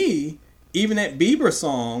to me, even that Bieber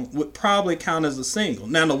song would probably count as a single.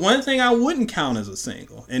 Now, the one thing I wouldn't count as a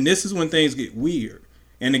single, and this is when things get weird,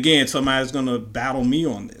 and again, somebody's going to battle me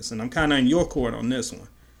on this, and I'm kind of in your court on this one.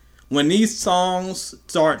 When these songs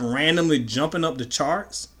start randomly jumping up the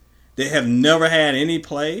charts, they have never had any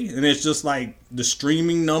play, and it's just like the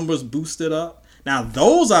streaming numbers boosted up. Now,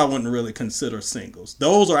 those I wouldn't really consider singles.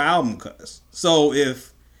 Those are album cuts. So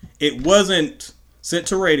if it wasn't sent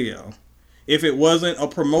to radio, if it wasn't a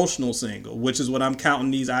promotional single, which is what I'm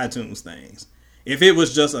counting these iTunes things, if it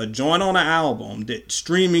was just a joint on an album that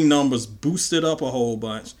streaming numbers boosted up a whole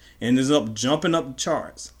bunch and is up jumping up the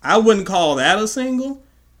charts, I wouldn't call that a single.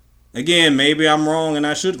 Again, maybe I'm wrong and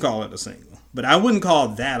I should call it a single, but I wouldn't call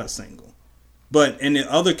that a single. But in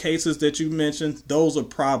the other cases that you mentioned, those are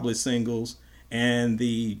probably singles, and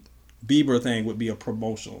the Bieber thing would be a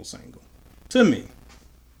promotional single to me.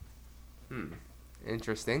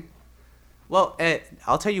 Interesting. Well,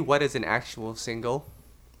 I'll tell you what is an actual single,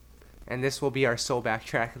 and this will be our soul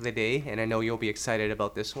backtrack of the day, and I know you'll be excited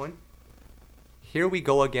about this one. Here We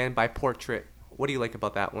Go Again by Portrait. What do you like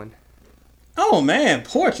about that one? Oh man,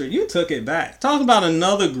 Portrait, you took it back. Talk about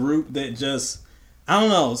another group that just I don't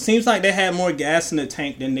know. Seems like they had more gas in the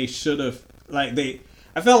tank than they should have.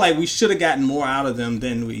 I felt like we should have gotten more out of them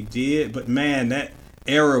than we did. But man, that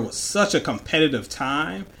era was such a competitive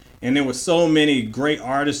time, and there were so many great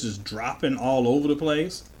artists just dropping all over the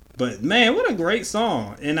place. But man, what a great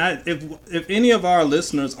song! And if any of our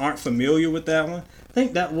listeners aren't familiar with that one, I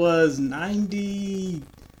think that was 90. Is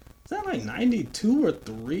that like 92 or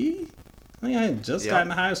 3? I think I had just gotten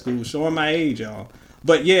to high school, showing my age, y'all.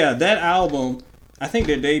 But yeah, that album, I think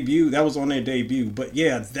that was on their debut. But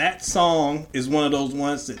yeah, that song is one of those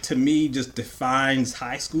ones that to me just defines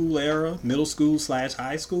high school era, middle school /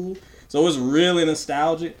 high school. So it's really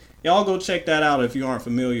nostalgic. Y'all go check that out if you aren't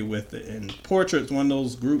familiar with it. And Portrait's one of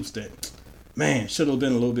those groups that, man, should have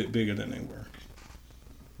been a little bit bigger than they were.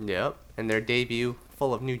 Yep, and their debut,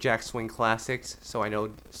 full of New Jack Swing classics. So I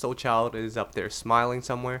know Soul Child is up there smiling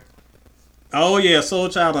somewhere. Oh yeah, Soul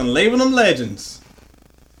Child and Label Them Legends.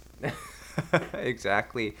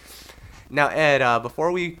 Exactly. Now, Ed,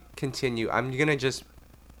 before we continue, I'm going to just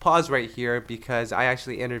pause right here because I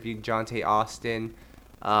actually interviewed Jonte Austin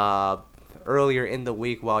earlier in the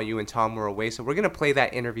week while you and Tom were away. So we're going to play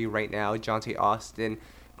that interview right now. Jonte Austin,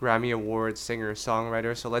 Grammy Award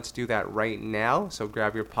singer-songwriter. So let's do that right now. So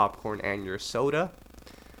grab your popcorn and your soda.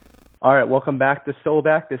 All right, welcome back to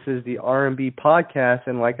Soulback. This is the R&B podcast,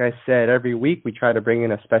 and like I said, every week we try to bring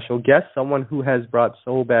in a special guest, someone who has brought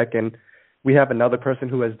soul back, and we have another person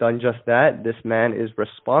who has done just that. This man is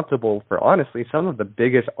responsible for, honestly, some of the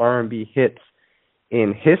biggest R&B hits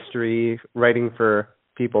in history, writing for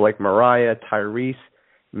people like Mariah, Tyrese,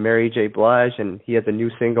 Mary J. Blige, and he has a new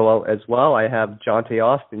single out as well. I have Jonte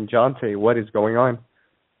Austin. Jonte, what is going on?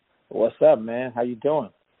 What's up, man? How you doing?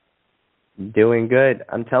 Doing good.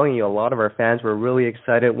 I'm telling you, a lot of our fans were really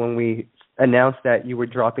excited when we announced that you were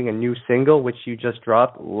dropping a new single, which you just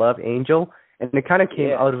dropped, Love Angel. And it kind of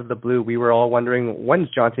came out of the blue. We were all wondering, when's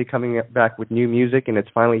Jonte coming back with new music? And it's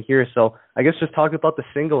finally here. So I guess just talk about the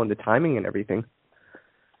single and the timing and everything.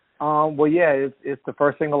 Well, yeah, it's the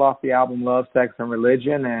first single off the album, Love, Sex, and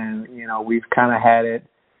Religion. And, we've kind of had it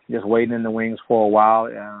just waiting in the wings for a while.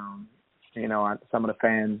 Some of the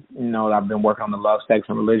fans, I've been working on the Love, Sex,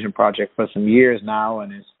 and Religion project for some years now,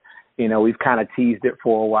 and it's, we've kind of teased it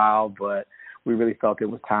for a while, but we really felt it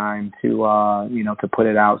was time to, to put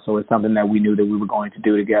it out. So it's something that we knew that we were going to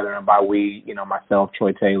do together, and by we, myself,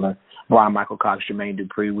 Troy Taylor, Brian Michael Cox, Jermaine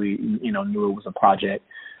Dupri, we, knew it was a project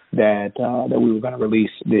that we were going to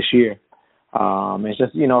release this year. It's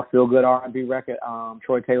just, a feel-good R&B record.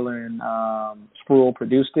 Troy Taylor and Spruill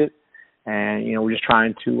produced it. And, we're just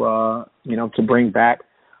trying to, to bring back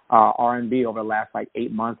R&B over the last,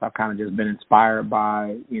 8 months. I've kind of just been inspired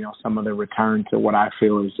by, some of the return to what I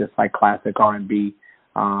feel is just, classic R&B.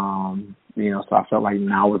 So I felt like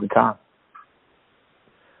now was the time.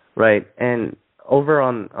 Right. And over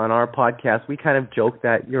on our podcast, we kind of joke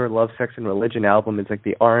that your Love, Sex, and Religion album is like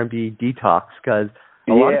the R&B detox because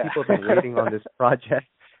a lot of people have been waiting on this project.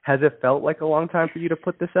 Has it felt like a long time for you to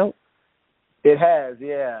put this out? It has,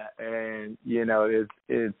 yeah, and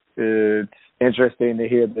it's interesting to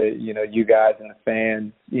hear that you guys and the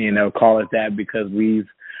fans call it that because we've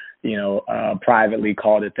privately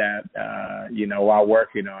called it that while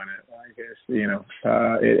working on it. I guess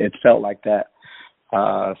it felt like that,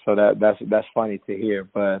 so that's funny to hear,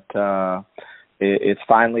 but it's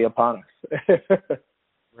finally upon us.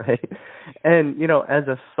 Right, and as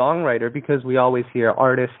a songwriter, because we always hear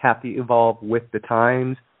artists have to evolve with the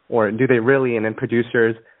times. Or do they really? And then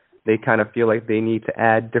producers, they kind of feel like they need to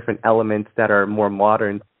add different elements that are more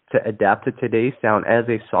modern to adapt to today's sound. As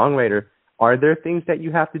a songwriter, are there things that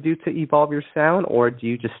you have to do to evolve your sound, or do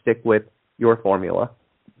you just stick with your formula?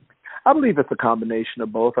 I believe it's a combination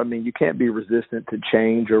of both. I mean, you can't be resistant to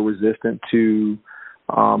change or resistant to,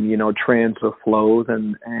 trends or flows.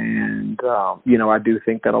 And I do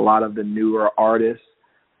think that a lot of the newer artists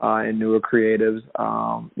and newer creatives,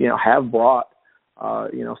 have brought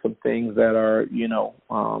some things that are,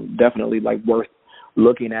 definitely worth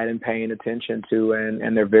looking at and paying attention to,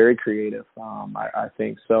 and they're very creative, I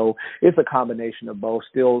think. So it's a combination of both,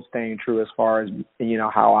 still staying true as far as,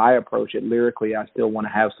 how I approach it lyrically. I still want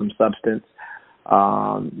to have some substance,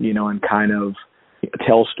 and kind of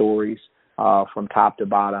tell stories from top to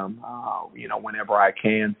bottom, whenever I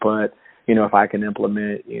can. But, if I can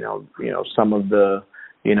implement, some of the,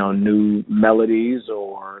 new melodies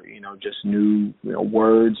or, just new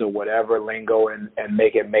words or whatever, lingo, and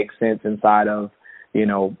make it make sense inside of,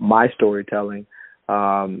 my storytelling,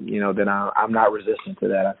 then I'm not resistant to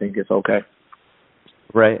that. I think it's okay.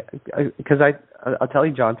 Right. Because I'll tell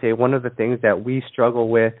you, Jonte, one of the things that we struggle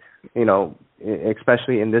with,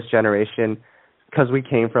 especially in this generation, because we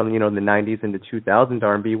came from, you know, the 90s into 2000s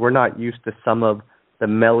R&B, we're not used to some of the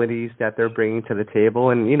melodies that they're bringing to the table.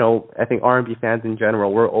 And, you know, I think R&B fans in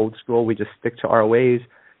general, we're old school. We just stick to our ways.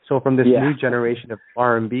 So from this new generation of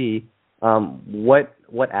R&B, what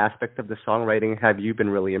aspect of the songwriting have you been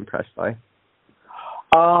really impressed by?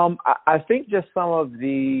 I think just some of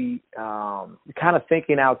the kind of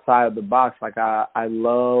thinking outside of the box. Like I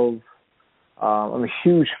love, I'm a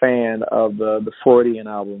huge fan of the Freudian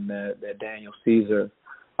album that Daniel Caesar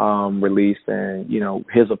released, and, you know,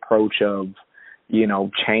 his approach of, you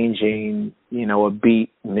know, changing, you know, a beat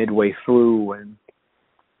midway through and,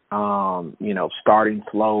 you know, starting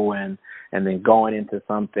slow and then going into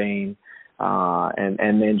something,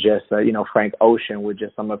 and then just, you know, Frank Ocean with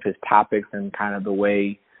just some of his topics and kind of the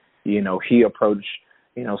way, you know, he approached,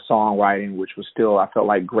 you know, songwriting, which was still, I felt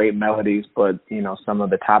like, great melodies, but, you know, some of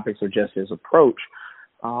the topics are just his approach,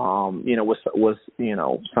 you know, was, you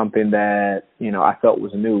know, something that, you know, I felt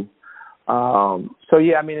was new. So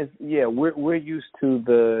yeah, I mean, we're used to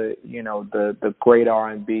the, you know, the great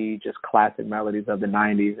R&B, just classic melodies of the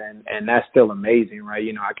 90s, and that's still amazing, right?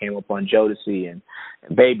 You know, I came up on Jodeci and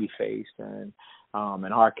Babyface and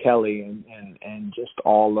R. Kelly and just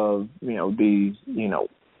all of, you know, these, you know,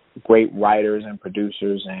 great writers and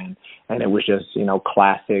producers, and it was just, you know,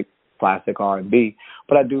 classic R&B.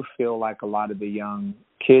 But I do feel like a lot of the young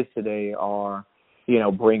kids today are, you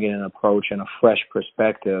know, bringing an approach and a fresh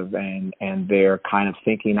perspective, and they're kind of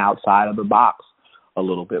thinking outside of the box a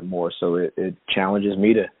little bit more. So it challenges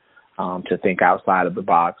me to think outside of the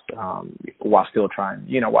box, while still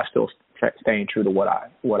staying true to what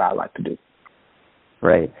I like to do.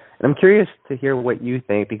 Right. And I'm curious to hear what you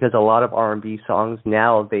think, because a lot of R&B songs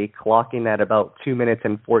now, they clock in at about 2 minutes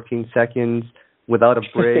and 14 seconds without a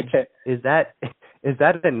bridge. Is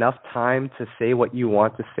that enough time to say what you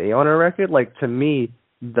want to say on a record? Like, to me,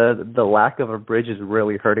 the lack of a bridge is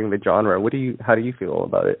really hurting the genre. How do you feel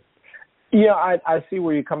about it? Yeah, I see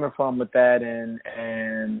where you're coming from with that,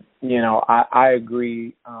 and you know, I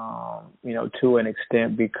agree, you know, to an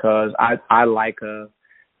extent, because I like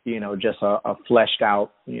just a fleshed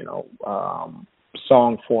out, you know,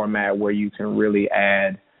 song format where you can really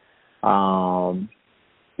add,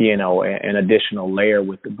 you know, an additional layer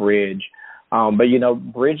with the bridge. But, you know,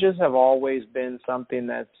 bridges have always been something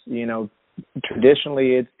that's, you know,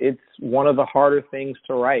 traditionally it's one of the harder things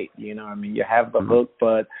to write. You know, I mean, you have the hook,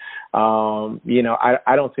 but, you know,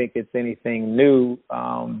 I don't think it's anything new,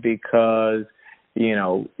 because, you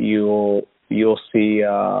know, you'll see,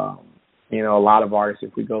 you know, a lot of artists,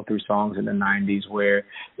 if we go through songs in the 90s where,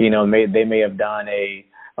 you know, they may have done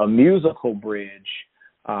a musical bridge,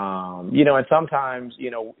 you know, and sometimes,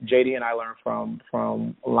 you know, JD and I learned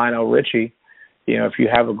from Lionel Richie, you know, if you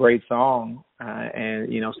have a great song,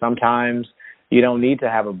 and, you know, sometimes you don't need to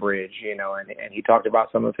have a bridge, you know, and he talked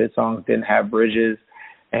about some of his songs didn't have bridges.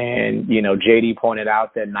 And, you know, JD pointed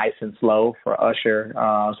out that Nice and Slow for Usher,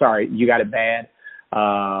 You Got It Bad,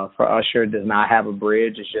 for Usher does not have a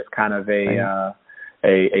bridge. It's just kind of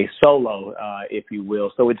a solo, if you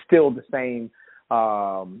will. So it's still the same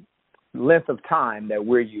length of time that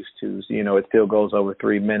we're used to. So, you know, it still goes over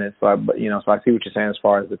 3 minutes. So I see what you're saying as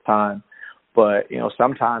far as the time. But, you know,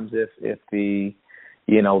 sometimes if the,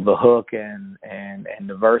 you know, the hook and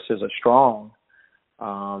the verses are strong,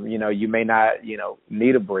 you know, you may not, you know,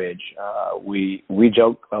 need a bridge. We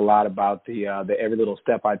joke a lot about the Every Little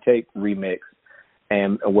Step I Take remix,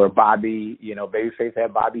 and where Bobby, you know, Babyface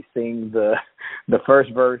had Bobby sing the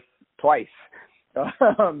first verse twice. You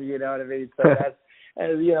know what I mean? So that's,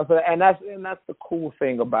 and, you know, and that's the cool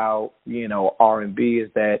thing about, you know, R&B, is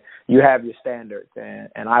that you have your standards,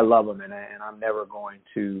 and I love them, and I'm never going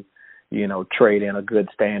to, you know, trade in a good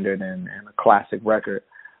standard and a classic record.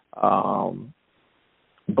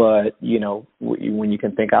 But, you know, when you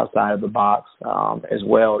can think outside of the box, as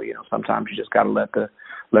well, you know, sometimes you just got to let the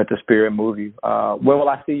spirit move you. When Will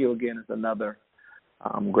I See You Again is another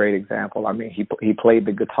great example. I mean, he played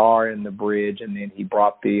the guitar in the bridge, and then he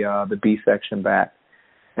brought the B section back,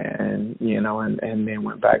 and, you know, and then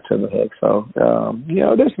went back to the hook. So, you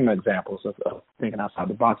know, there's some examples of thinking outside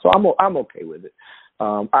the box. So I'm okay with it.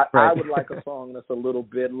 I would like a song that's a little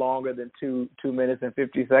bit longer than 2 minutes and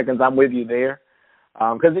 50 seconds. I'm with you there.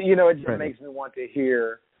 Because, you know, it just makes me want to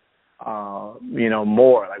hear, you know,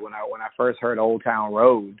 more. Like when I first heard Old Town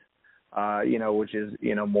Road, you know, which is,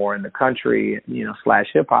 you know, more in the country, you know,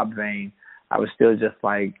 / hip hop vein, I was still just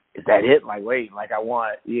like, is that it? Like, wait, like I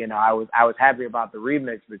want, you know, I was happy about the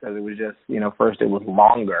remix because it was just, you know, first it was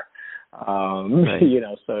longer, you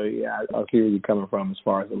know. So yeah, I'll see where you're coming from as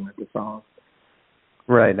far as the length of songs.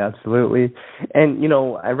 Right, absolutely. And,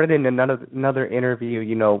 I read in another interview,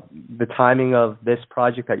 the timing of this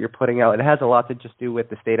project that you're putting out, it has a lot to just do with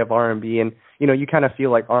the state of R&B. And, you kind of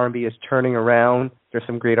feel like R&B is turning around. There's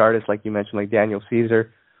some great artists, like you mentioned, like Daniel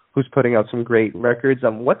Caesar, who's putting out some great records.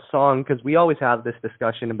 What song, because we always have this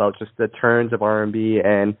discussion about just the turns of R&B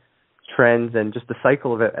and trends and just the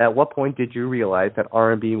cycle of it. At what point did you realize that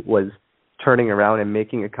R&B was turning around and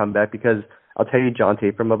making a comeback? Because I'll tell you,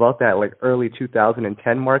 Jonte, from about that early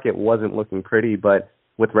 2010 mark, it wasn't looking pretty, but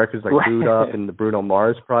with records like Boot Up and the Bruno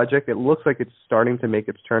Mars project, it looks like it's starting to make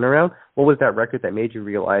its turnaround. What was that record that made you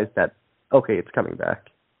realize that, okay, it's coming back?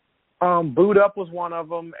 Boot Up was one of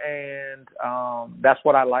them, and that's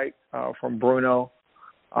what I like from Bruno.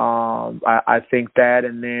 I think that,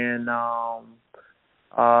 and then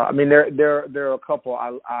there are a couple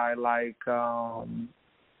I like.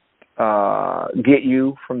 Get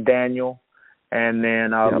You from Daniel, and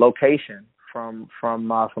then Location from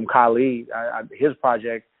Khalid. His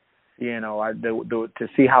project, to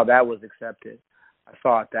see how that was accepted. I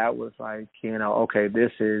thought that was okay,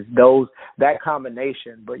 this is that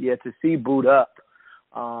combination. But yet to see Boot Up,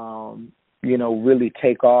 really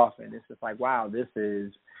take off, and it's just wow, this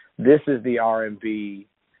is the R&B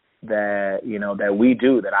that that we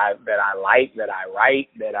do, that I like, that I write,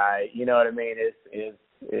 that I what I mean.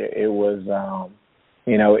 It was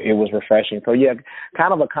it was refreshing. So yeah,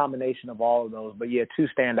 kind of a combination of all of those. But yeah, two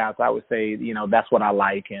standouts I would say, that's what I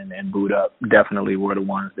like, and Boot Up definitely were the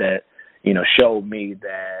ones that showed me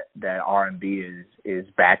that R&B is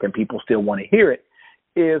back and people still want to hear it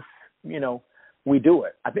if we do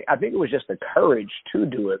it. I think it was just the courage to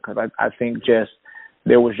do it, because I think just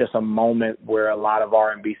there was just a moment where a lot of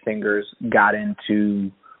R&B singers got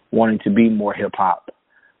into wanting to be more hip hop.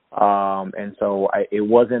 And so it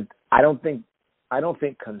wasn't, I don't think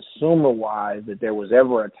consumer wise that there was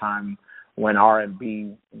ever a time when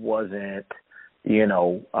R&B wasn't,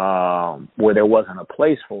 where there wasn't a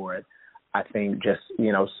place for it. I think just,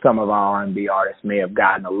 some of our R&B artists may have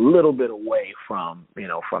gotten a little bit away from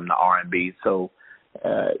the R&B. So,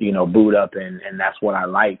 Boot Up and That's What I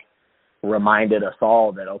Like reminded us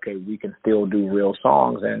all that, okay, we can still do real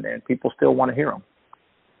songs and people still want to hear them.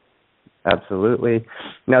 Absolutely.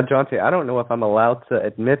 Now, Jonte, I don't know if I'm allowed to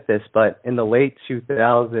admit this, but in the late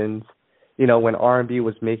 2000s, when R&B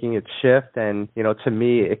was making its shift, and, to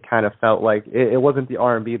me, it kind of felt like it wasn't the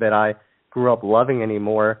R&B that I grew up loving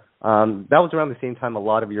anymore. That was around the same time a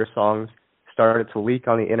lot of your songs started to leak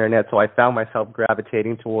on the internet, so I found myself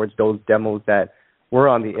gravitating towards those demos that were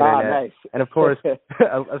on the internet. Nice. And, of course, as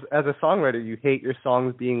a songwriter, you hate your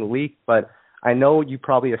songs being leaked, but I know you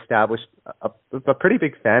probably established a pretty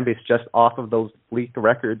big fan base just off of those leaked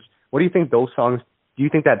records. What do you think those songs, do you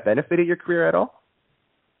think that benefited your career at all?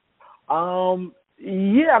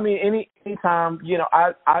 Yeah, I mean, anytime,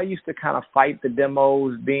 I used to kind of fight the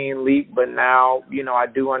demos being leaked, but now, I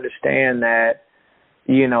do understand that,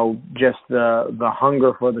 just the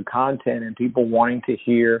hunger for the content and people wanting to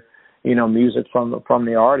hear, music from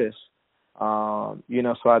the artist.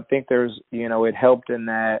 So I think there's, it helped in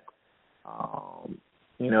that,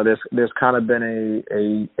 there's kind of been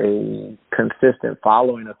a consistent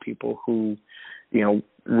following of people who,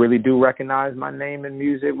 really do recognize my name in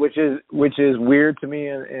music, which is weird to me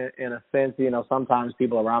in a sense. Sometimes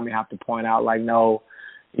people around me have to point out, no,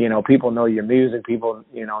 people know your music, people,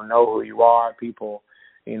 know who you are, people,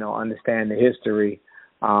 understand the history.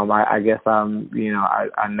 I guess I'm,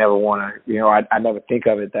 I never want to, I never think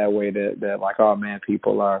of it that way, that oh man,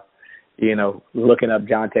 people are, looking up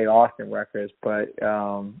Jonte Austin records, but,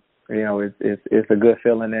 it's a good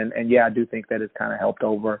feeling. And yeah, I do think that it's kind of helped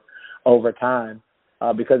over time,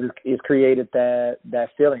 because it's created that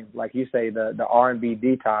feeling, like you say, the R&B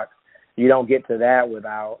detox. You don't get to that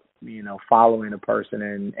without, following a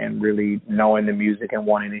person and really knowing the music and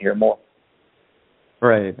wanting to hear more.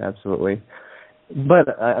 Right. Absolutely.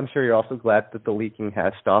 But I'm sure you're also glad that the leaking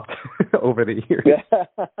has stopped over the years.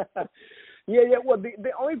 Yeah. Well,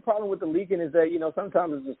 the only problem with the leaking is that,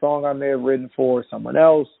 sometimes it's a song I may have written for someone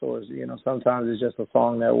else, or, sometimes it's just a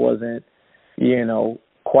song that wasn't,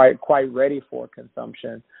 quite ready for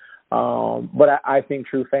consumption. But I think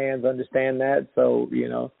true fans understand that. So,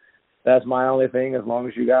 that's my only thing. As long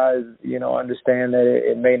as you guys, understand that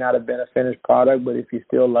it may not have been a finished product, but if you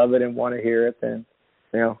still love it and want to hear it, then,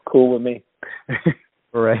 cool with me.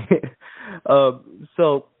 Right.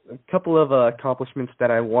 So a couple of accomplishments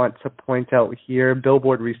that I want to point out here.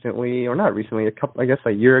 Billboard recently, or not recently,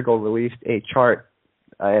 a year ago, released a chart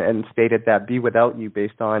and stated that Be Without You,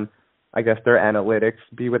 based on, I guess, their analytics,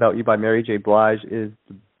 Be Without You by Mary J. Blige is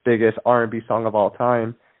the biggest R&B song of all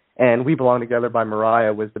time. And We Belong Together by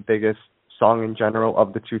Mariah was the biggest song in general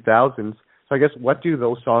of the 2000s. So I guess what do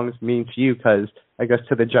those songs mean to you? Because I guess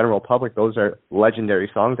to the general public, those are legendary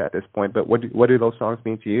songs at this point. But what do those songs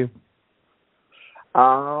mean to you?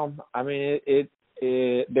 I mean,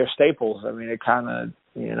 they're staples. I mean, it kind of,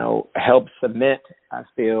 helps cement, I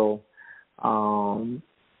feel,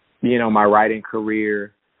 my writing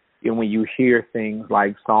career. And when you hear things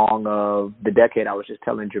like Song of the Decade, I was just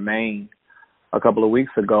telling Jermaine a couple of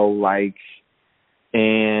weeks ago, like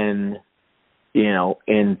in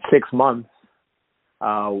 6 months,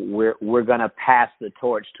 we're gonna pass the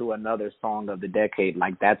torch to another Song of the Decade.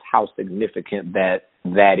 Like, that's how significant that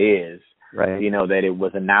is. Right. That it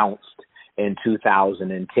was announced in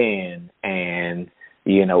 2010, and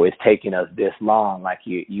it's taking us this long. Like,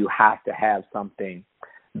 you have to have something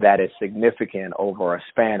that is significant over a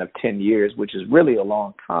span of 10 years, which is really a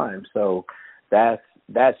long time. So that's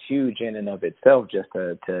huge in and of itself, just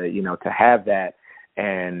to have that.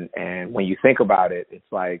 And when you think about it, it's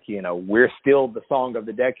like, we're still the Song of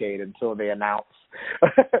the Decade until they announce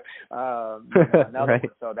another right.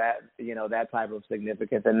 one. So that, that type of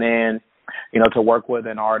significance. And then, to work with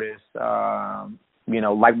an artist,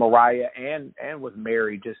 like Mariah and with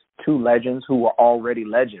Mary, just two legends who are already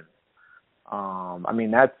legends. I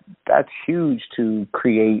mean, that's huge to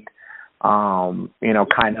create, kind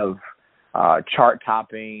of chart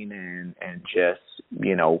topping and just,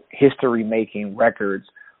 history making records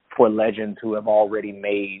for legends who have already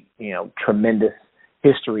made, tremendous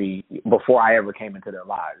history before I ever came into their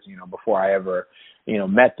lives, before I ever,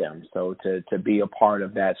 met them. So to be a part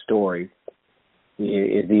of that story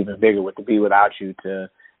is even bigger. With To Be Without You to,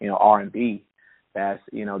 R&B. That's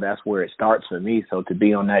where it starts for me. So to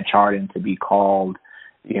be on that chart and to be called,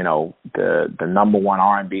 the number one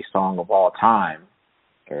R&B song of all time,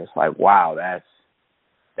 it's like, wow,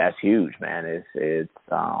 that's huge, man. It's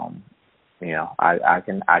I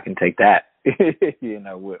can take that,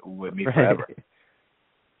 with me forever.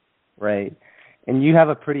 Right. And you have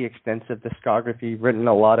a pretty extensive discography. You've written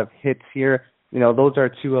a lot of hits here. Those are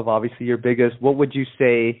two of obviously your biggest. What would you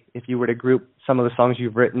say if you were to group some of the songs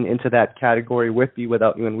you've written into that category, With You,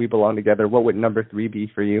 Without You, and We Belong Together? What would number 3 be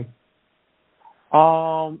for you?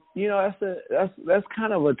 That's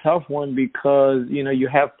kind of a tough one because, you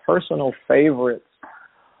have personal favorites.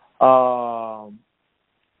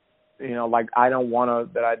 Like I Don't Wanna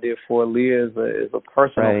that I did for Aaliyah is a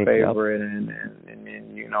personal favorite. Yep.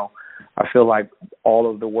 And I feel like all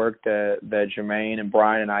of the work that Jermaine and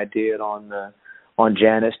Brian and I did on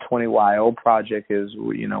Janet's 20YO project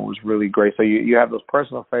was really great. So you have those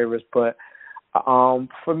personal favorites, but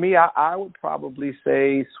for me, I would probably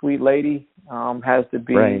say Sweet Lady has to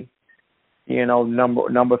be, right.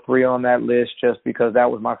 number 3 on that list, just because that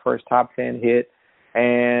was my first top 10 hit.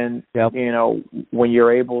 And, yep. When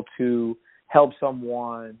you're able to help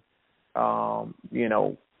someone,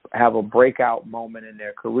 have a breakout moment in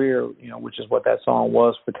their career, which is what that song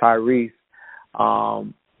was for Tyrese,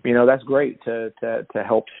 that's great to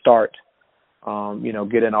help start,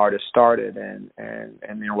 get an artist started and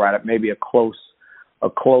then right up. Maybe a close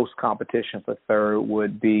competition for third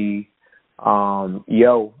would be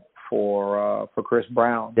Yo for Chris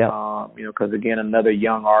Brown. Yeah. Because again, another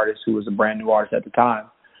young artist who was a brand new artist at the time,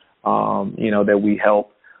 that we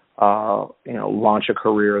helped, launch a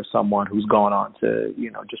career of someone who's gone on to,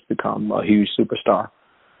 just become a huge superstar.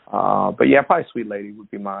 But yeah, probably Sweet Lady would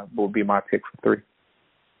be my pick for 3.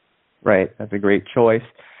 Right. That's a great choice.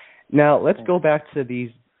 Now, let's go back to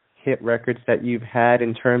these hit records that you've had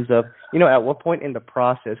in terms of, at what point in the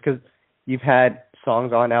process, because you've had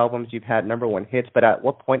songs on albums, you've had number 1 hits, but at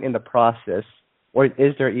what point in the process, or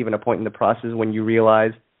is there even a point in the process when you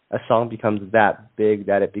realize a song becomes that big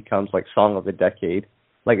that it becomes like Song of the Decade?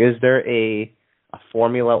 Like, is there a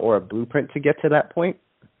formula or a blueprint to get to that point?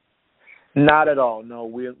 Not at all. No,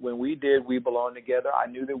 when we did We Belong Together, I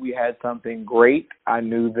knew that we had something great. I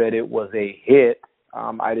knew that it was a hit.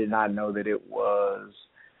 I did not know that it was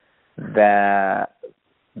the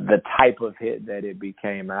type of hit that it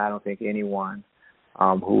became. And I don't think anyone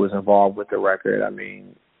who was involved with the record,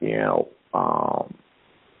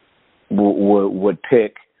 would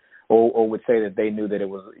pick or would say that they knew that it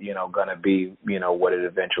was, going to be, what it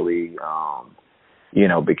eventually,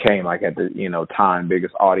 became, like at the, time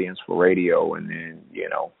biggest audience for radio. And then,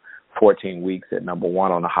 14 weeks at number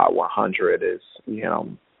 1 on the Hot 100 is,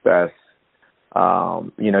 that's,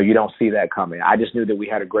 you don't see that coming. I just knew that we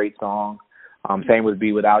had a great song. Same with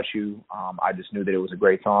Be Without You. I just knew that it was a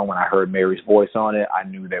great song. When I heard Mary's voice on it, I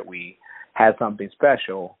knew that we had something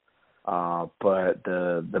special. But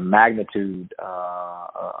the magnitude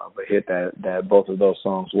of a hit that both of those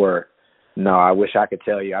songs were, No, I wish I could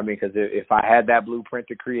tell you. I mean, because if I had that blueprint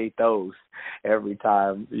to create those every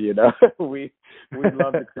time, we love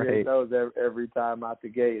to create those every time out the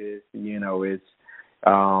gate. It's you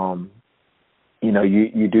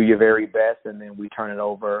do your very best, and then we turn it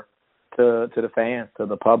over to the fans, to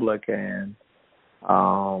the public, and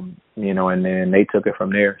and then they took it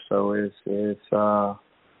from there. So that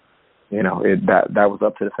was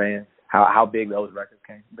up to the fans how big those records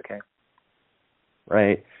became.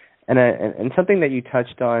 Right. And something that you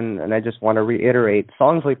touched on, and I just want to reiterate,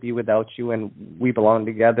 songs like Be Without You and We Belong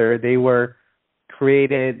Together, they were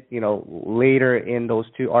created, later in those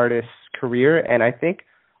two artists' career. And I think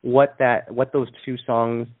what those two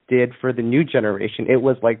songs did for the new generation, it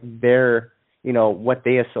was like their, what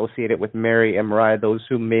they associated with Mary and Mariah, those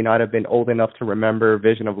who may not have been old enough to remember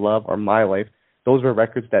Vision of Love or My Life. Those were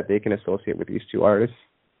records that they can associate with these two artists.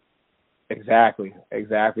 Exactly.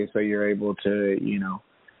 So you're able to,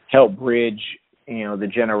 help bridge, the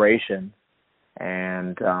generation,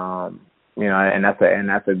 and and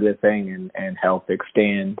that's a good thing, and help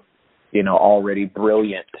extend, already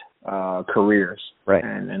brilliant careers, right,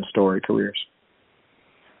 and storied careers.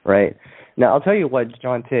 Right. Now I'll tell you what,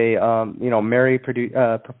 Jonte, Mary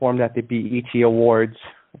performed at the BET Awards,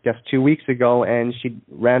 I guess 2 weeks ago, and she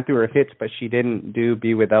ran through her hits, but she didn't do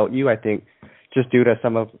Be Without You, I think, just due to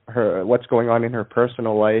some of what's going on in her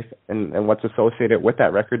personal life and what's associated with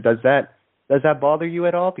that record. Does that bother you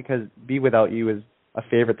at all? Because Be Without You is a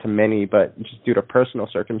favorite to many, but just due to personal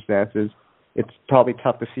circumstances, it's probably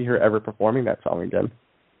tough to see her ever performing that song again.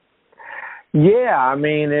 Yeah, I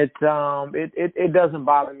mean, it doesn't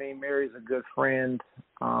bother me. Mary's a good friend.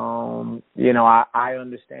 I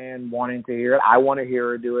understand wanting to hear it. I want to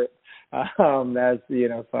hear her do it. That's,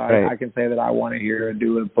 so I can say that I want to hear her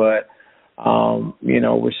do it, but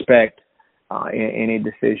respect any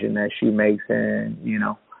decision that she makes, and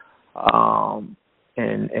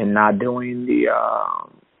and not doing the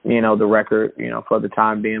record, for the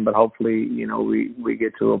time being. But hopefully, we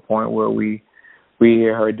get to a point where we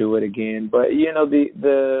hear her do it again. But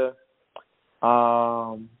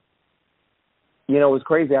it's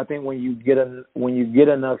crazy. I think when you get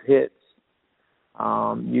enough hits,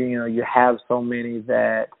 you have so many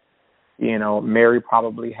that. Mary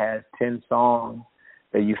probably has 10 songs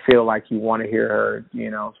that you feel like you want to hear her,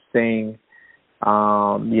 sing,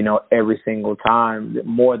 every single time,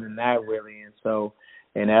 more than that really. And so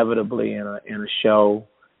inevitably in a show,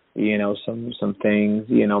 some things,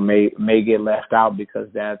 may get left out, because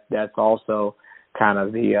that's also kind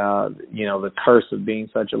of the curse of being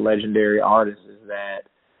such a legendary artist, is that,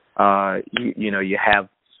 you have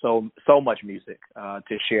so much music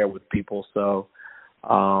to share with people. So,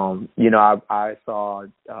 I saw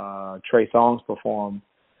Trey Songz perform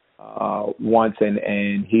once,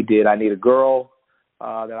 and he did I Need a Girl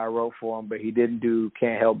that I wrote for him, but he didn't do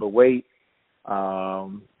Can't Help But Wait,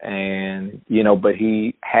 and but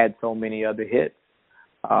he had so many other hits,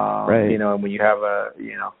 right. And when you have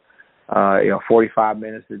 45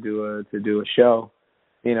 minutes to do a show,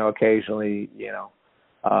 occasionally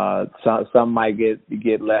some might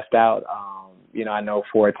get left out. I know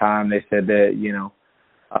for a time they said that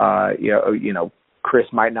Chris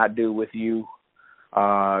might not do With You,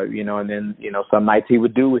 and then some nights he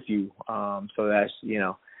would do With You. So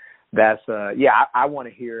that's I want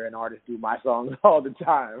to hear an artist do my songs all the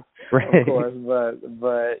time, right. Of course,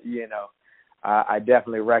 but I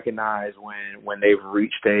definitely recognize when they've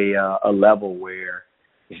reached a level where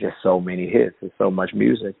it's just so many hits, there's so much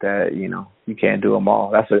music that you can't do them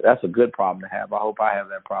all. That's a good problem to have. I hope I have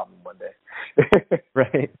that problem one day.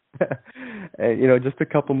 Right. And, just a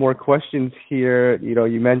couple more questions here.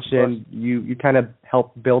 You mentioned you kind of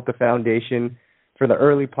helped build the foundation for the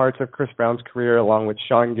early parts of Chris Brown's career along with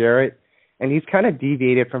Sean Garrett, and he's kind of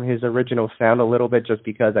deviated from his original sound a little bit, just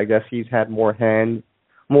because I guess he's had more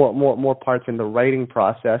parts in the writing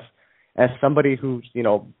process. As somebody who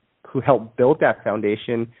helped build that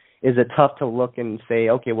foundation, is it tough to look and say,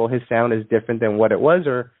 okay, well, his sound is different than what it was,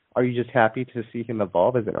 or are you just happy to see him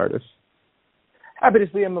evolve as an artist? Happy to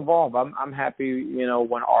see him evolve. I'm happy,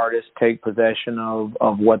 when artists take possession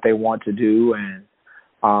of what they want to do, and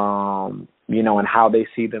and how they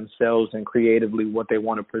see themselves, and creatively what they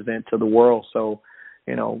want to present to the world. So,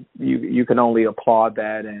 you can only applaud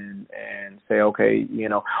that and say, okay,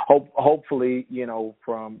 hopefully,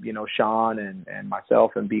 from, Sean and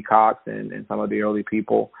myself and B. Cox and some of the early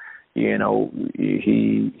people,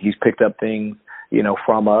 he's picked up things,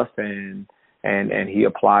 from us, and he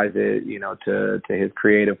applies it, to his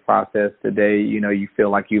creative process today. You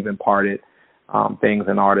feel like you've imparted things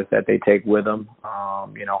in artists that they take with them,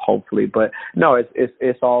 hopefully. But no,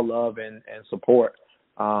 it's all love and support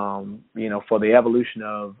for the evolution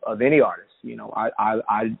of any artist.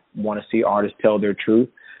 I want to see artists tell their truth.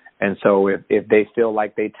 And so if they feel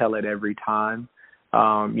like they tell it every time,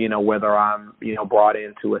 whether I'm, brought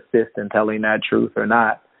in to assist in telling that truth or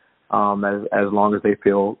not, as long as they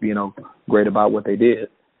feel, great about what they did,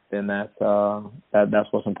 then that's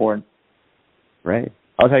what's important. Right.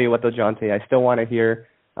 I'll tell you what, though, Jonte, I still want to hear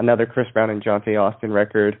another Chris Brown and Jonte Austin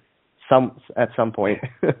record at some point.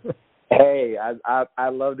 Hey,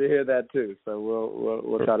 I'd love to hear that too. So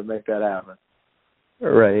we'll try to make that happen.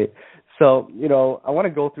 Right. So, I want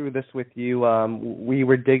to go through this with you. We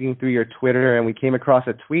were digging through your Twitter and we came across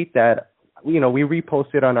a tweet that, we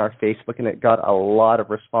reposted on our Facebook and it got a lot of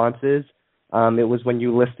responses. It was when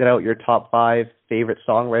you listed out your top 5 favorite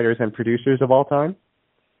songwriters and producers of all time.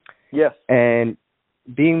 Yes. And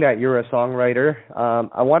being that you're a songwriter,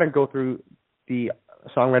 I want to go through the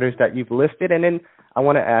songwriters that you've listed, and then I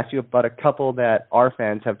want to ask you about a couple that our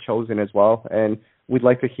fans have chosen as well. And we'd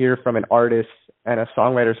like to hear from an artist and a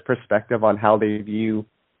songwriter's perspective on how they view,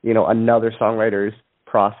 another songwriter's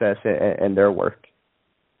process and their work.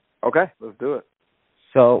 Okay, let's do it.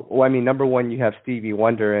 So, number one, you have Stevie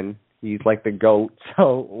Wonder, and he's like the GOAT.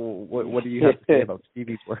 So what do you have to say about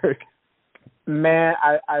Stevie's work? Man,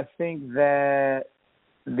 I think that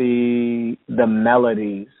the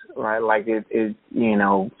melodies, right? Like it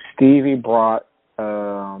Stevie brought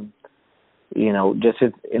just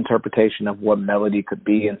his interpretation of what melody could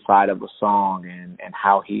be inside of a song and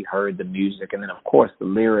how he heard the music, and then of course the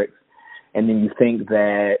lyrics. And then you think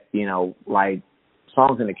that, like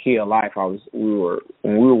Songs in the Key of Life, when we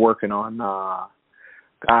were working on I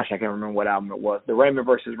can't remember what album it was, the Raymond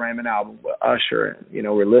versus Raymond album with Usher, and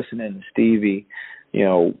we're listening to Stevie,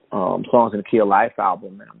 Songs in the Key of Life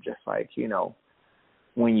album, and I'm just like,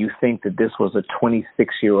 when you think that this was a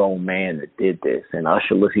 26-year-old man that did this, and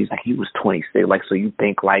Usher he was 26, like, so you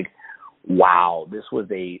think like, wow, this was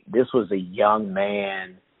a young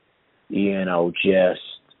man, just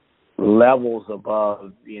levels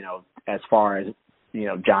above, as far as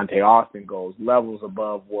Jonte Austin goes, levels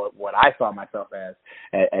above what I saw myself as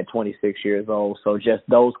at 26 years old. So just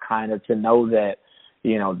those kind of, to know that,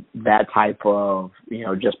 that type of,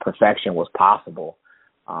 just perfection was possible.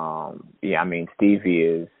 Stevie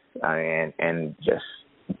is, and just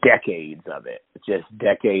decades of it, just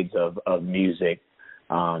decades of music,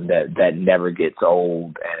 that never gets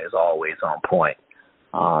old and is always on point.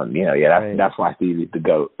 That's why Stevie's the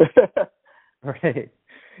GOAT. Right.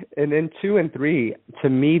 And then 2 and 3, to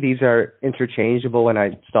me, these are interchangeable, and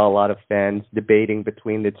I saw a lot of fans debating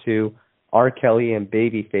between the two, R. Kelly and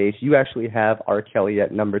Babyface. You actually have R. Kelly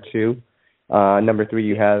at number 2. Number 3,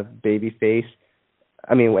 you have Babyface.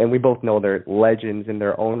 And we both know they're legends in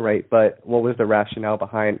their own right, but what was the rationale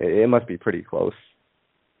behind it? It must be pretty close.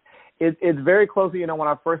 It's very close. When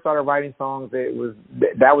I first started writing songs, that was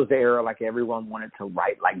the era, like everyone wanted to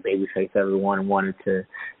write like Babyface. Everyone wanted to,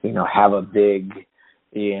 have a big,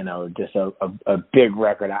 just a big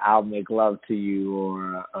record, an I'll Make Love to You,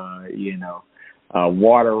 or,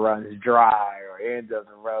 Water Runs Dry, or End of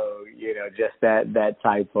the Road, just that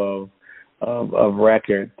type of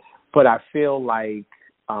record. But I feel like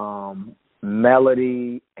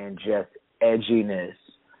melody and just edginess,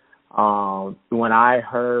 when I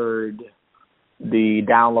heard the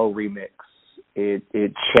Download remix,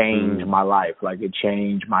 it changed my life. Like, it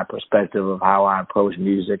changed my perspective of how I approach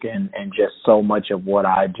music, and just so much of what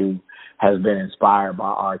I do has been inspired by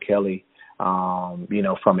R. Kelly,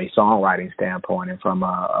 from a songwriting standpoint, and from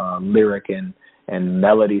a lyric and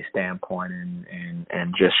melody standpoint,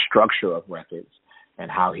 and just structure of records and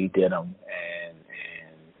how he did them, and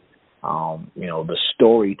the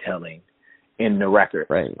storytelling in the record.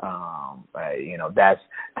 Right. That's,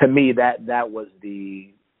 to me, that was the,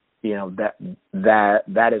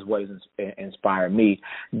 that is what has inspired me.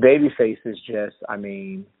 Babyface is just,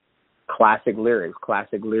 classic lyrics,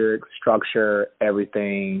 structure,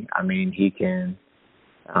 everything. He can,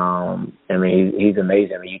 he's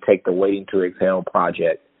amazing. You take the Waiting to Exhale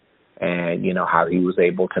project, and how he was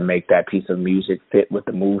able to make that piece of music fit with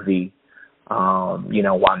the movie,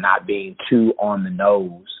 while not being too on the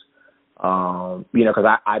nose. Because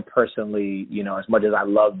I personally, as much as I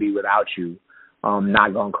love Be Without You,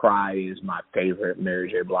 Not Gonna Cry is my favorite Mary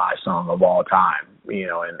J. Blige song of all time.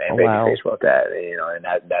 And Babyface wrote that, and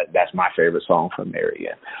that's my favorite song from Mary.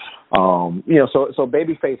 So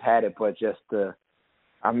Babyface had it, but just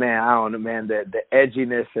I don't know, man, the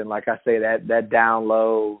edginess, and like I say, that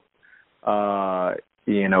Download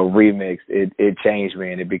remix, it changed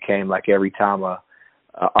me, and it became like every time a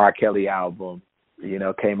R. Kelly album,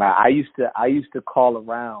 came out, I used to call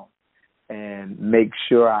around and make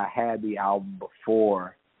sure I had the album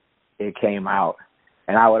before it came out.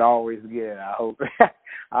 And I would always get it. I hope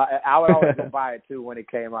I would always go buy it too when it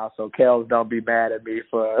came out. So Kels, don't be mad at me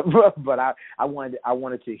for. But I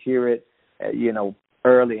wanted to hear it,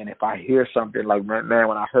 early. And if I hear something like, man,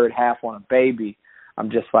 when I heard Half on a Baby, I'm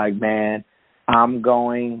just like, man, I'm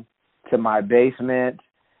going to my basement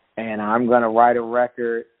and I'm gonna write a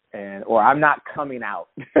record, or I'm not coming out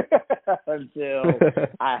until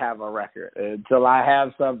I have a record, until I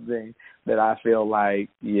have something that I feel like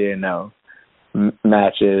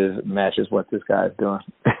matches what this guy's doing.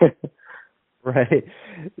 Right.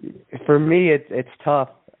 For me, it's tough.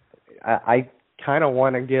 I kind of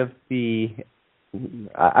want to give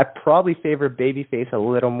I probably favor Babyface a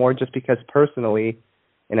little more just because personally,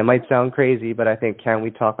 and it might sound crazy, but I think Can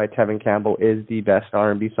We Talk by Tevin Campbell is the best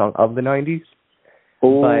R&B song of the 90s.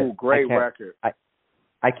 Oh, great record.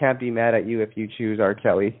 I can't be mad at you if you choose R.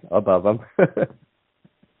 Kelly above him.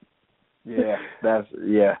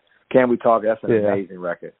 Can We Talk? That's an amazing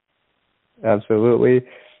record. Absolutely.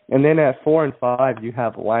 And then at 4 and 5, you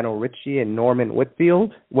have Lionel Richie and Norman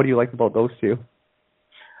Whitfield. What do you like about those two?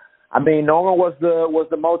 I mean, Norman was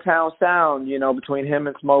the Motown sound, between him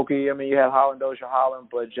and Smokey. I mean, you had Holland Dozier Holland,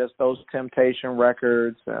 but just those Temptation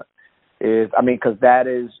records because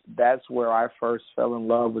that's where I first fell in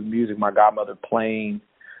love with music. My godmother playing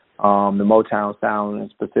the Motown sound, and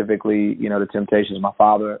specifically, the Temptations. My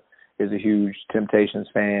father is a huge Temptations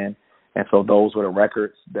fan, and so those were the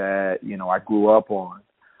records that I grew up on.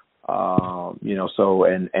 So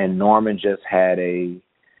and Norman just had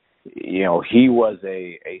he was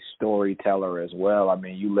a storyteller as well. I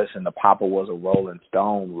mean, you listen to Papa Was a Rolling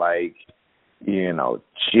Stone, like,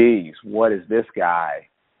 geez, what is this guy?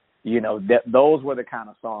 Those were the kind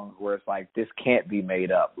of songs where it's like, this can't be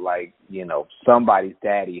made up. Like, somebody's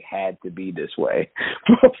daddy had to be this way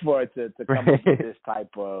for it to come up with this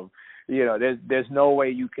type of, there's no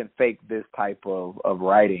way you can fake this type of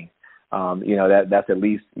writing. That's at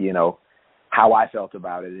least, how I felt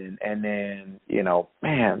about it. And then,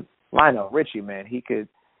 man, Lionel Richie, man, he could,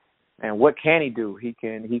 and what can he do? He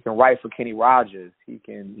can write for Kenny Rogers. He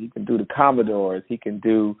can do the Commodores. He can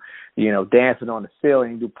do, Dancing on the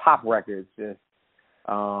Ceiling, do pop records. Just,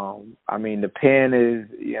 I mean, the pen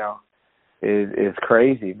is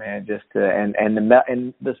crazy, man. Just and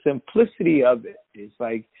the simplicity of it. It's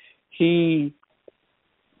like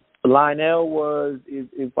Lionel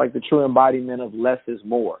is like the true embodiment of less is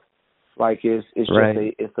more. Like it's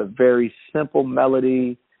right. It's a very simple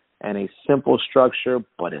melody and a simple structure,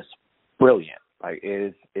 but it's brilliant. Like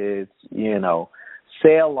it's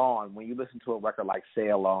Sail On. When you listen to a record like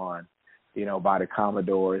Sail On, by the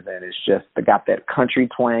Commodores, and it's just they got that country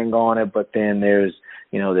twang on it, but then there's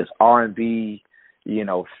this R&B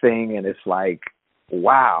thing, and it's like,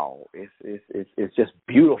 wow, it's just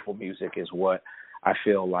beautiful music is what I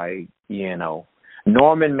feel like.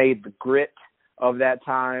 Norman made the grit of that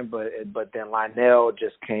time, but then Lionel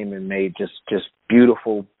just came and made just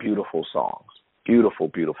beautiful, beautiful songs, beautiful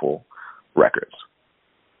records.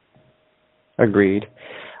 Agreed.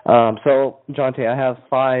 So, Jonte, I have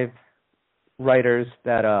 5 writers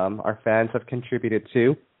that our fans have contributed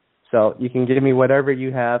to. So you can give me whatever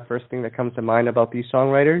you have, first thing that comes to mind about these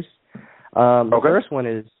songwriters. The first one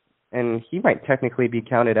is, and he might technically be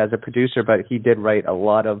counted as a producer, but he did write a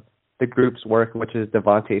lot of the group's work, which is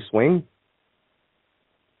Devontae Swing.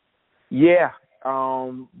 Yeah,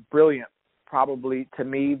 brilliant. Probably, to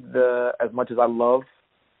me, as much as I love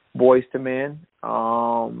Boyz II Men,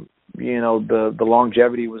 the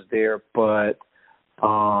longevity was there, but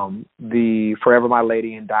the Forever My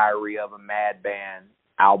Lady and Diary of a Mad Band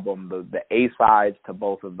album, the A-sides to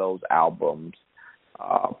both of those albums,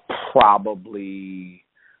 probably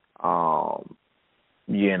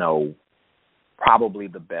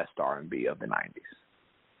the best R&B of the 90s.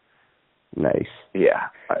 Nice. Yeah.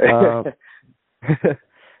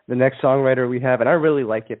 The next songwriter we have, and I really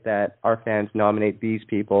like it that our fans nominate these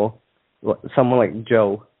people, someone like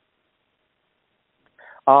Joe.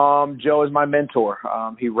 Joe is my mentor.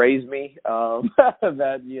 He raised me.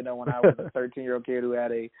 That when I was a 13-year-old kid who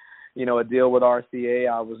had a deal with RCA,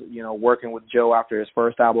 I was working with Joe after his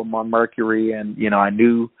first album on Mercury, and I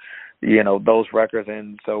knew those records,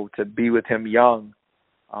 and so to be with him young,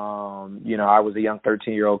 I was a young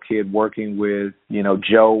 13-year-old kid working with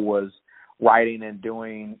Joe was writing and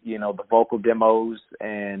doing the vocal demos,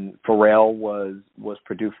 and Pharrell was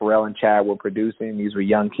produced. Pharrell and Chad were producing. These were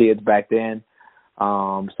young kids back then.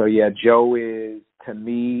 So yeah, Joe is, to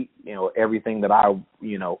me, everything that I,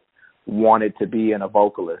 wanted to be in a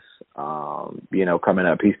vocalist, coming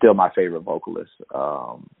up. He's still my favorite vocalist,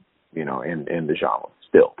 in the genre,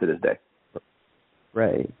 still to this day.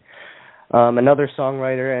 Right. Another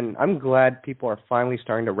songwriter, and I'm glad people are finally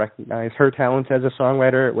starting to recognize her talents as a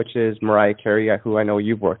songwriter, which is Mariah Carey, who I know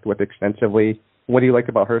you've worked with extensively. What do you like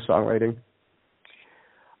about her songwriting?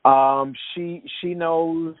 She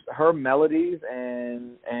knows her melodies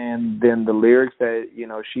and then the lyrics that, you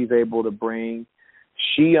know, she's able to bring.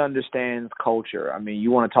 She understands culture. I mean, you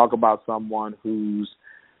want to talk about someone who's,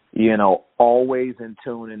 you know, always in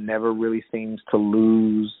tune and never really seems to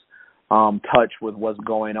lose touch with what's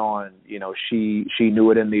going on. You know, she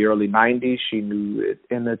knew it in the early 90s. She knew it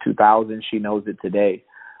in the 2000s. She knows it today.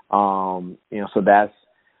 You know, so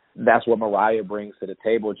that's what Mariah brings to the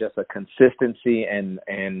table, just a consistency and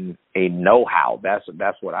a know-how. That's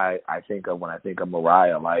what I think of when I think of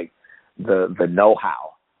Mariah, like the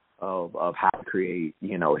know-how of how to create,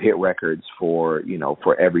 you know, hit records for, you know,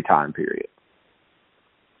 for every time period.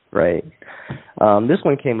 Right. This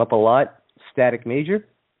one came up a lot. Static Major.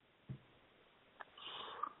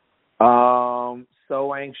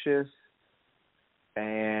 So Anxious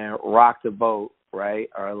and Rock the Boat, right,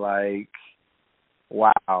 are like,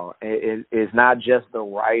 wow. It's not just the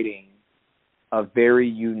writing, a very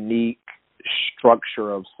unique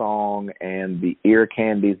structure of song and the ear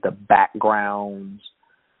candies, the backgrounds,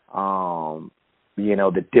 you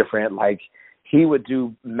know, the different, like, he would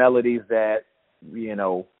do melodies that, you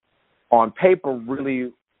know, on paper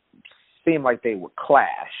really seem like they would clash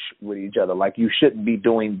with each other. Like, you shouldn't be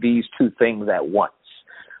doing these two things at once.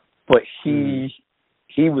 But he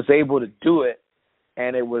was able to do it,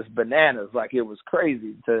 and it was bananas. Like, it was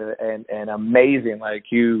crazy and amazing. Like,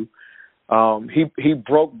 he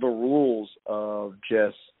broke the rules of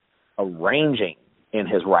just arranging in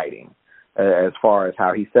his writing, as far as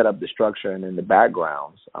how he set up the structure and in the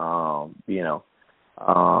backgrounds. You know,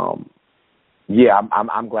 yeah,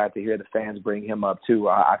 I'm glad to hear the fans bring him up too.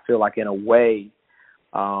 I feel like in a way,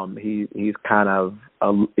 he's kind of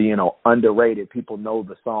you know, underrated. People know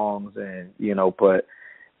the songs, and you know, but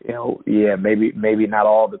you know, yeah, maybe not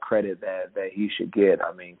all the credit that he should get.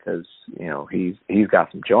 I mean, because you know, he's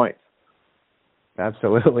got some joints.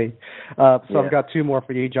 Absolutely. Yeah. I've got two more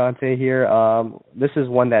for you, Jonte, here. This is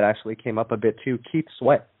one that actually came up a bit too. Keith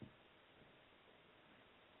Sweat.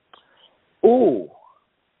 Ooh,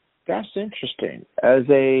 that's interesting. As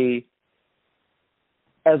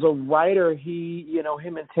a writer, he, you know,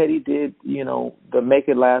 him and Teddy did, you know, the Make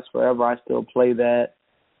It Last Forever. I still play that.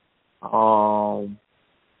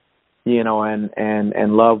 You know,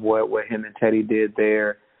 and love what him and Teddy did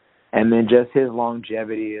there. And then just his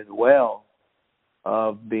longevity as well,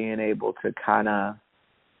 of being able to kind of,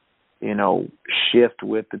 you know, shift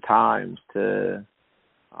with the times to,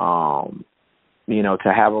 you know,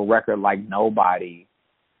 to have a record like Nobody,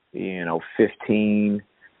 you know, 15,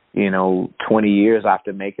 you know, 20 years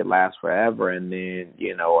after Make It Last Forever, and then,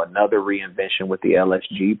 you know, another reinvention with the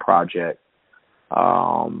LSG project.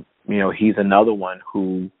 You know, he's another one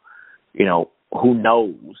who, you know, who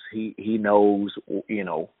knows. He knows, you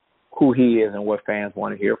know, who he is and what fans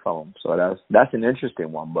want to hear from him. So that's an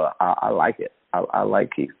interesting one, but I like it. I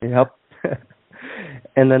like Keith. Yep.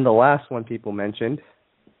 And then the last one people mentioned,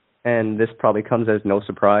 and this probably comes as no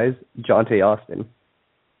surprise, Jonte Austin.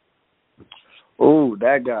 Ooh,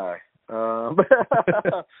 that guy.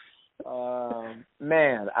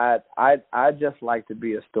 Man, I just like to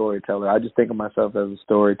be a storyteller. I just think of myself as a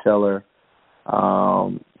storyteller,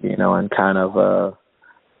 you know, and kind of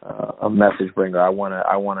a message bringer. I want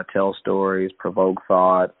to tell stories, provoke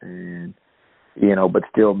thought, and you know, but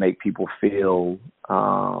still make people feel,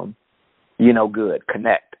 you know, good,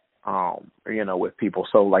 connect, you know, with people.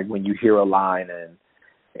 So like when you hear a line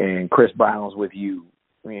and Chris Brown's with you,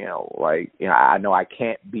 you know, like, you know, I know I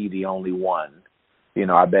can't be the only one. You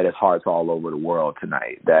know, I bet his heart's all over the world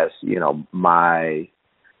tonight. That's, you know,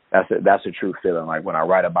 that's a true feeling. Like when I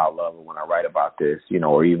write about love, or when I write about this, you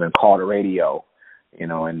know, or even Call the Radio, you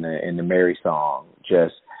know, in the Mary song,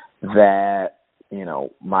 just that, you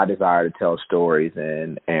know, my desire to tell stories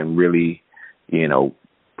and really, you know,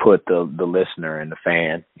 put the listener and the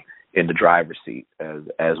fan in the driver's seat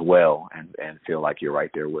as well, and feel like you're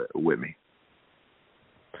right there with me.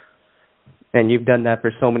 And you've done that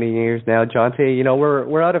for so many years now, Jonte. You know,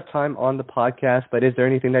 we're out of time on the podcast, but is there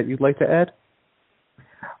anything that you'd like to add?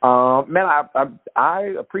 Man, I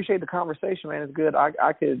appreciate the conversation, man. It's good. I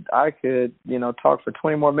could, you know, talk for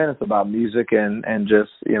 20 more minutes about music and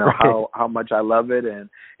just, you know, how much I love it, and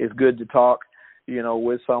it's good to talk, you know,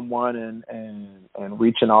 with someone and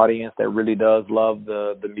reach an audience that really does love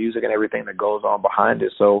the music and everything that goes on behind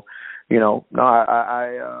it. So, you know, no,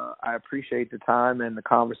 I appreciate the time and the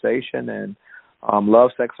conversation, and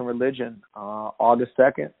love Sex and Religion, August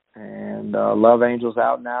 2nd, and Love Angels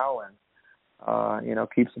out now, and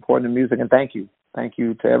keep supporting the music. And thank you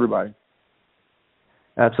to everybody.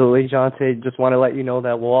 Absolutely, Jonte. Just want to let you know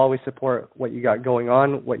that we'll always support what you got going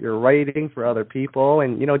on, what you're writing for other people,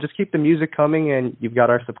 and, just keep the music coming, and you've got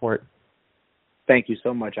our support. Thank you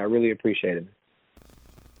so much. I really appreciate it.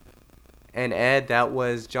 And Ed, that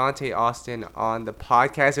was Jonte Austin on the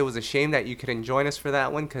podcast. It was a shame that you couldn't join us for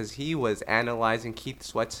that one because he was analyzing Keith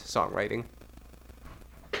Sweat's songwriting.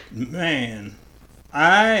 Man,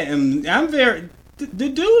 I'm very... The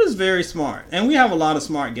dude is very smart, and we have a lot of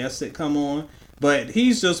smart guests that come on. But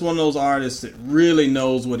he's just one of those artists that really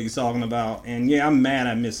knows what he's talking about. And yeah, I'm mad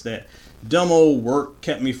I missed that. Dumb old work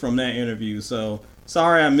kept me from that interview. So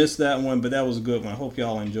sorry I missed that one, but that was a good one. I hope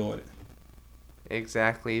y'all enjoyed it.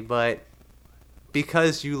 Exactly. But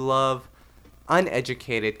because you love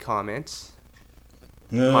uneducated comments,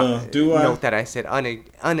 do I? Note that I said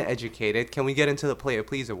uneducated. Can we get into the Player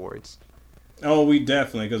Please Awards? Oh, we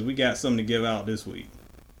definitely, because we got something to give out this week.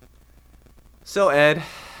 So, Ed...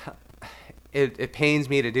 It pains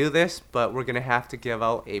me to do this, but we're going to have to give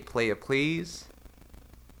out a Player Please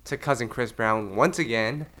to Cousin Chris Brown once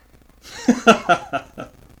again.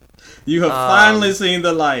 You have finally seen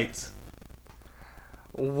the light.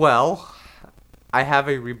 Well, I have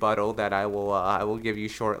a rebuttal that I will give you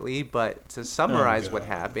shortly, but to summarize what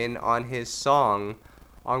happened on his song,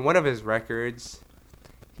 on one of his records,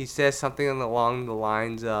 he says something along the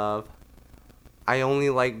lines of, I only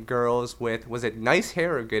like girls with, was it nice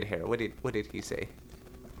hair or good hair? What did he say?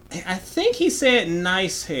 I think he said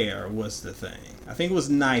nice hair was the thing. I think it was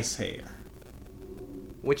nice hair.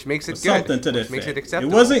 Which makes it good. Something to that Which makes it effect.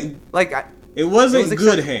 acceptable. It wasn't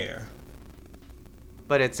good hair.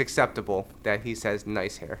 But it's acceptable that he says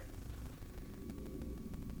nice hair.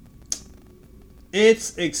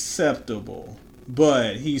 It's acceptable,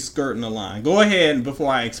 but he's skirting the line. Go ahead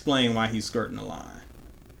before I explain why he's skirting the line.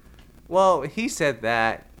 Well, he said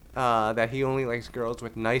that he only likes girls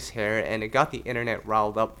with nice hair, and it got the internet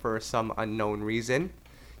riled up for some unknown reason.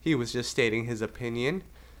 He was just stating his opinion,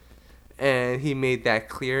 and he made that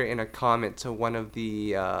clear in a comment to one of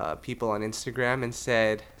the people on Instagram and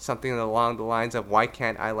said something along the lines of, why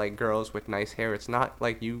can't I like girls with nice hair? It's not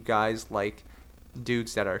like you guys like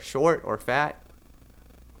dudes that are short or fat.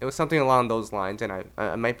 It was something along those lines, and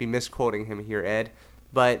I might be misquoting him here, Ed,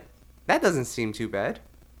 but that doesn't seem too bad.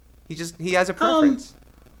 He has a preference.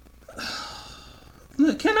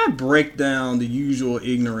 Can I break down the usual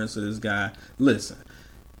ignorance of this guy? Listen,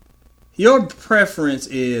 your preference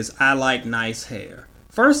is I like nice hair.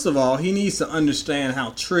 First of all, he needs to understand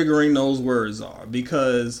how triggering those words are,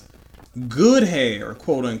 because good hair,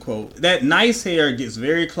 quote unquote, that nice hair gets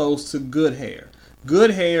very close to good hair.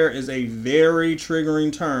 Good hair is a very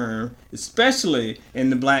triggering term, especially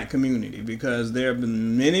in the black community, because there have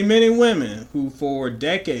been many, many women who for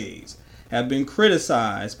decades have been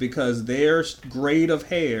criticized because their grade of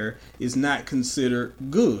hair is not considered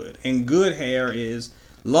good. And good hair is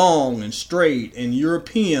long and straight and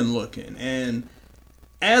European looking. And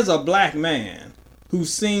as a black man who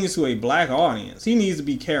sings to a black audience, he needs to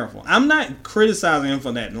be careful. I'm not criticizing him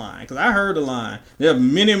for that line, because I heard the line. There are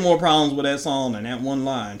many more problems with that song than that one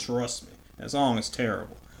line, trust me. That song is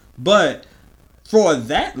terrible. But for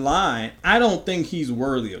that line, I don't think he's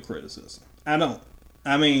worthy of criticism. I don't.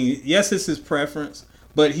 I mean, yes, it's his preference,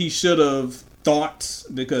 but he should have thought,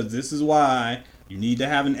 because this is why you need to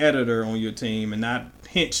have an editor on your team and not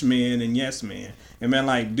henchmen and yes men. And man,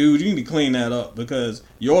 like, dude, you need to clean that up, because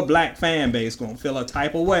your black fan base gonna feel a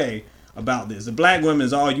type of way about this. The black women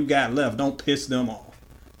is all you got left. Don't piss them off.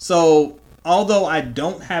 So, although I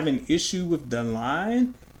don't have an issue with the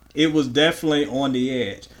line, it was definitely on the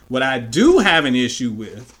edge. What I do have an issue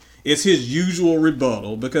with is his usual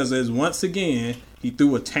rebuttal, because as once again, he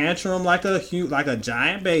threw a tantrum like a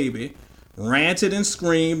giant baby, ranted and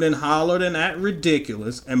screamed and hollered and acted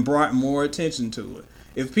ridiculous, and brought more attention to it.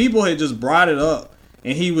 If people had just brought it up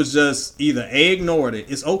and he was just either ignored it.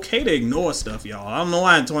 It's okay to ignore stuff, y'all. I don't know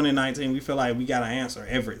why in 2019 we feel like we got to answer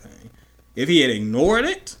everything. If he had ignored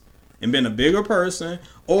it and been a bigger person,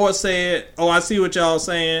 or said, oh, I see what y'all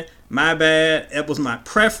saying, my bad, that was my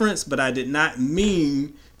preference, but I did not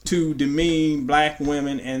mean to demean black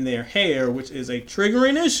women and their hair, which is a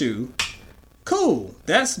triggering issue, cool.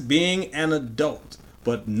 That's being an adult.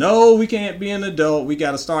 But no, we can't be an adult. We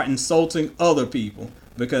got to start insulting other people,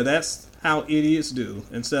 because that's how idiots do.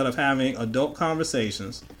 Instead of having adult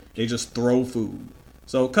conversations, they just throw food.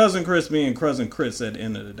 So Cousin Chris being Cousin Chris at the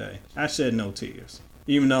end of the day, I shed no tears,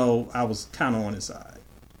 even though I was kind of on his side.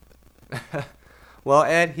 Well,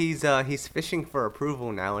 Ed, he's fishing for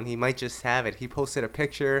approval now, and he might just have it. He posted a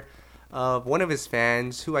picture of one of his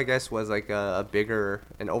fans, who I guess was like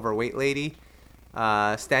an overweight lady,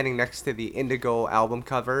 standing next to the Indigo album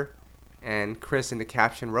cover, and Chris in the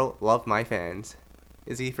caption wrote, "Love my fans."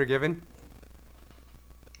 Is he forgiven?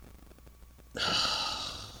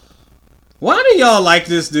 Why do y'all like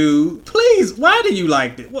this dude? Please, why do you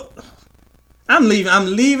like it? What? I'm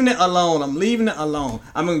leaving it alone.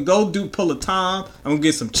 I'm gonna go pull a Tom. I'm gonna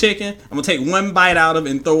get some chicken. I'm gonna take one bite out of it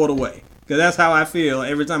and throw it away. Cause that's how I feel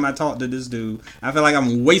every time I talk to this dude. I feel like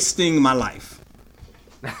I'm wasting my life.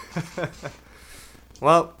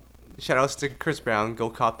 Well, shout outs to Chris Brown. Go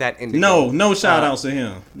cop that Indigo. No shout outs to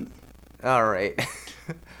him. All right.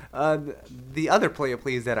 The other play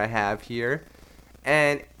please that I have here,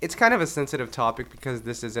 and it's kind of a sensitive topic because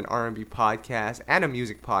this is an R&B podcast and a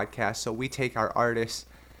music podcast, so we take our artists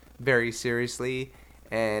very seriously.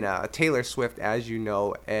 And Taylor Swift, as you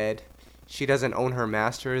know, Ed, she doesn't own her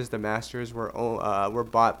masters. The masters were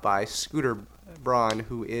bought by Scooter Braun,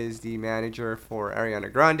 who is the manager for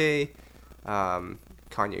Ariana Grande,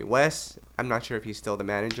 Kanye West. I'm not sure if he's still the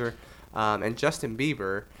manager, and Justin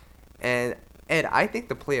Bieber. And Ed, I think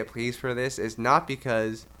the play please for this is not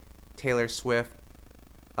because Taylor Swift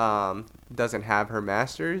doesn't have her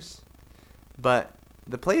masters, but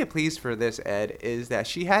the play please for this, Ed, is that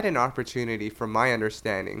she had an opportunity, from my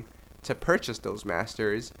understanding, to purchase those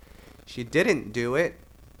masters. She didn't do it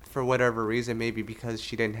for whatever reason, maybe because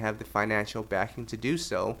she didn't have the financial backing to do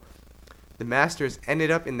so. The masters ended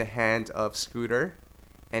up in the hands of Scooter,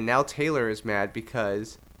 and now Taylor is mad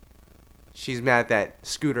because she's mad that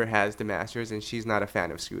Scooter has the masters and she's not a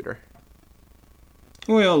fan of Scooter.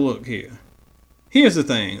 Well, look here. Here's the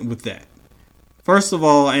thing with that. First of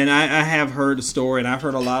all, and I have heard the story, and I've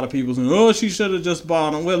heard a lot of people saying, "Oh, she should have just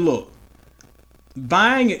bought them." Well, look.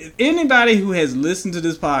 Anybody who has listened to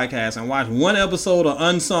this podcast and watched one episode of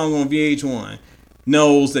Unsung on VH1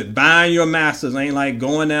 knows that buying your masters ain't like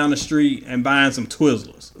going down the street and buying some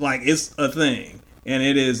Twizzlers. Like, it's a thing, and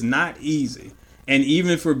it is not easy. And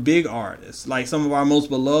even for big artists, like some of our most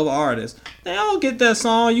beloved artists, they all get that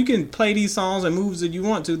song. You can play these songs and moves that you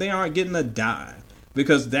want to. They aren't getting a dime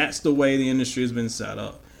because that's the way the industry has been set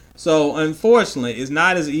up. So, unfortunately, it's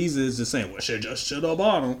not as easy as just saying, well, she just should have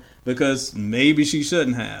bought them, because maybe she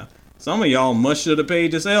shouldn't have. Some of y'all must should have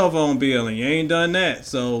paid your cell phone bill, and you ain't done that,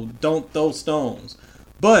 so don't throw stones.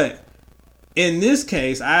 But in this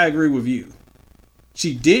case, I agree with you.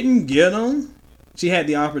 She didn't get them. She had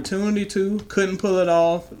the opportunity to, couldn't pull it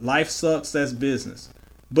off. Life sucks, that's business.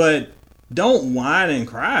 But don't whine and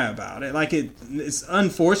cry about it. Like, it's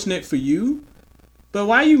unfortunate for you, but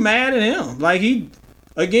why are you mad at him? Like,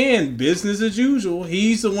 again, business as usual.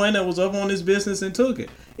 He's the one that was up on his business and took it.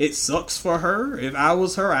 It sucks for her. If I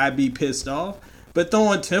was her, I'd be pissed off. But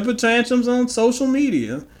throwing temper tantrums on social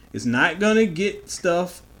media is not going to get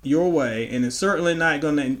stuff your way. And it's certainly not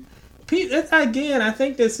going to... Again, I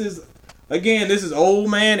think this is old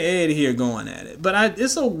man Ed here going at it. But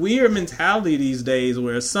it's a weird mentality these days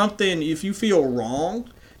where something, if you feel wrong,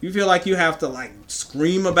 you feel like you have to like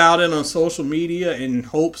scream about it on social media in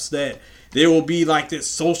hopes that there will be like this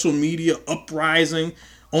social media uprising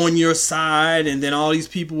on your side, and then all these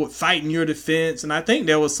people would fight in your defense. And I think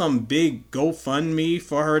there was some big GoFundMe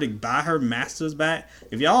for her to buy her masters back.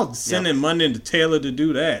 If y'all sending money to Taylor to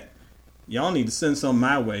do that, y'all need to send some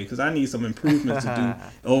my way, because I need some improvements to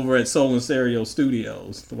do over at Soul and Stereo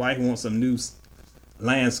Studios. The wife wants some new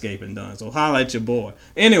landscaping done, so holla at your boy.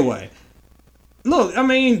 Anyway, look, I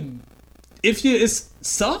mean, it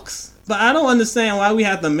sucks. But I don't understand why we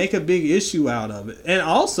have to make a big issue out of it. And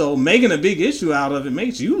also, making a big issue out of it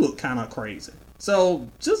makes you look kind of crazy. So,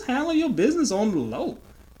 just handle your business on the low.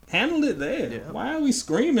 Handle it there. Yeah. Why are we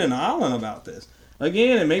screaming and hollering about this?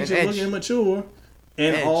 Again, it makes you look immature.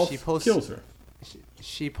 And kills her.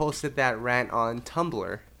 She posted that rant on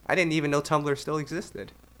Tumblr. I didn't even know Tumblr still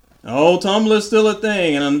existed. Oh, Tumblr's still a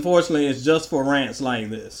thing. And unfortunately, it's just for rants like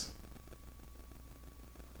this.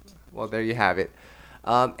 Well, there you have it.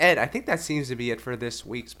 Ed, I think that seems to be it for this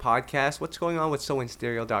week's podcast. What's going on with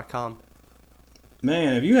SoulandStereo.com?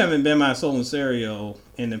 Man, if you haven't been my Soul and Stereo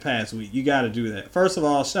in the past week, you got to do that. First of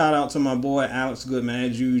all, shout out to my boy Alex Goodman,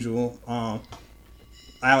 as usual.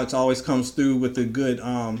 Alex always comes through with the good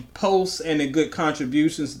posts and the good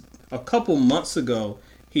contributions. A couple months ago,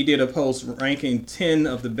 he did a post ranking 10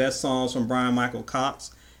 of the best songs from Brian Michael Cox.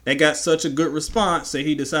 That got such a good response that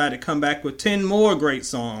he decided to come back with 10 more great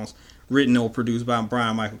songs written or produced by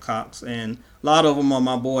Brian Michael Cox, and a lot of them are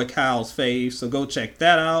my boy Kyle's faves, so go check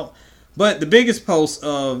that out. But the biggest post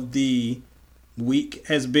of the week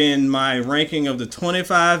has been my ranking of the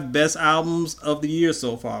 25 best albums of the year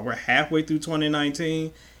so far. We're halfway through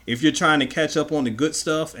 2019. If you're trying to catch up on the good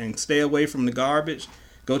stuff and stay away from the garbage,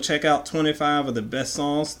 Go check out 25 of the best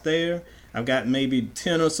songs there. I've got maybe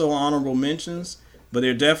 10 or so honorable mentions, but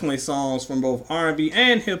they're definitely songs from both R&B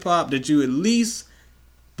and hip hop that you at least,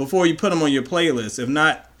 before you put them on your playlist, if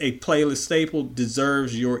not a playlist staple,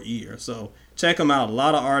 deserves your ear. So check them out. A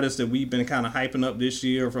lot of artists that we've been kind of hyping up this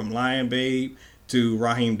year, from Lion Babe to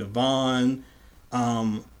Raheem DeVaughn,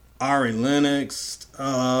 Ari Lennox,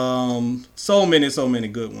 so many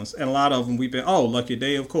good ones. And a lot of them we've been, Lucky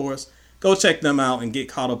Day, of course. Go check them out and get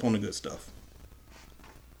caught up on the good stuff.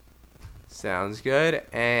 Sounds good.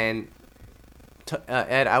 And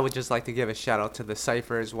Ed, I would just like to give a shout out to the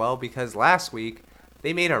Cypher as well, because last week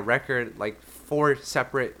they made a record, like 4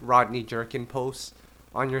 separate Rodney Jerkins posts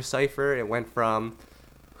on your Cypher. It went from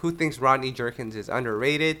who thinks Rodney Jerkins is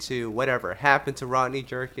underrated to whatever happened to Rodney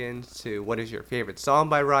Jerkins to what is your favorite song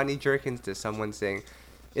by Rodney Jerkins to someone saying,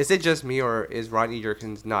 is it just me or is Rodney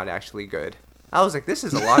Jerkins not actually good? I was like, this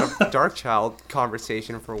is a lot of Dark Child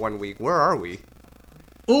conversation for 1 week. Where are we?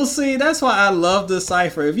 Well, see, that's why I love this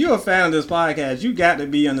Cypher. If you're a fan of this podcast, you got to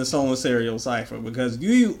be in the Soul and Stereo Cypher, because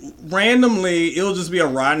you randomly, it'll just be a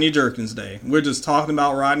Rodney Jerkins day. We're just talking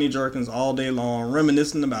about Rodney Jerkins all day long,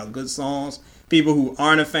 reminiscing about good songs. People who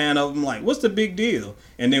aren't a fan of him, like, what's the big deal?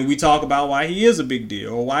 And then we talk about why he is a big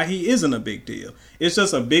deal or why he isn't a big deal. It's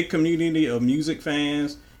just a big community of music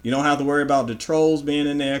fans. You don't have to worry about the trolls being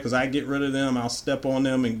in there, because I get rid of them. I'll step on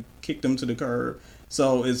them and kick them to the curb.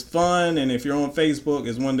 So it's fun, and if you're on Facebook,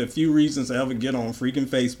 it's one of the few reasons to ever get on freaking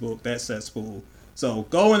Facebook. That cesspool. So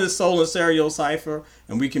go in the Soul and Stereo Cypher,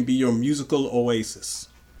 and we can be your musical oasis.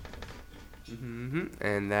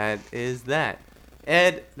 And that is that.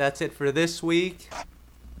 Ed, that's it for this week.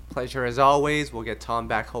 Pleasure as always. We'll get Tom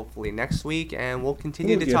back hopefully next week, and we'll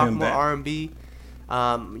continue to talk more R&B.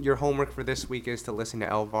 Your homework for this week is to listen to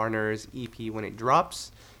El Varner's EP when it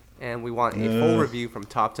drops, and we want a full review from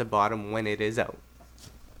top to bottom when it is out.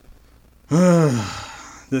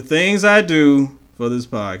 The things I do for this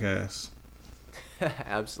podcast.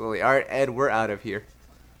 Absolutely. All right, Ed, we're out of here.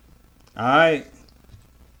 All right.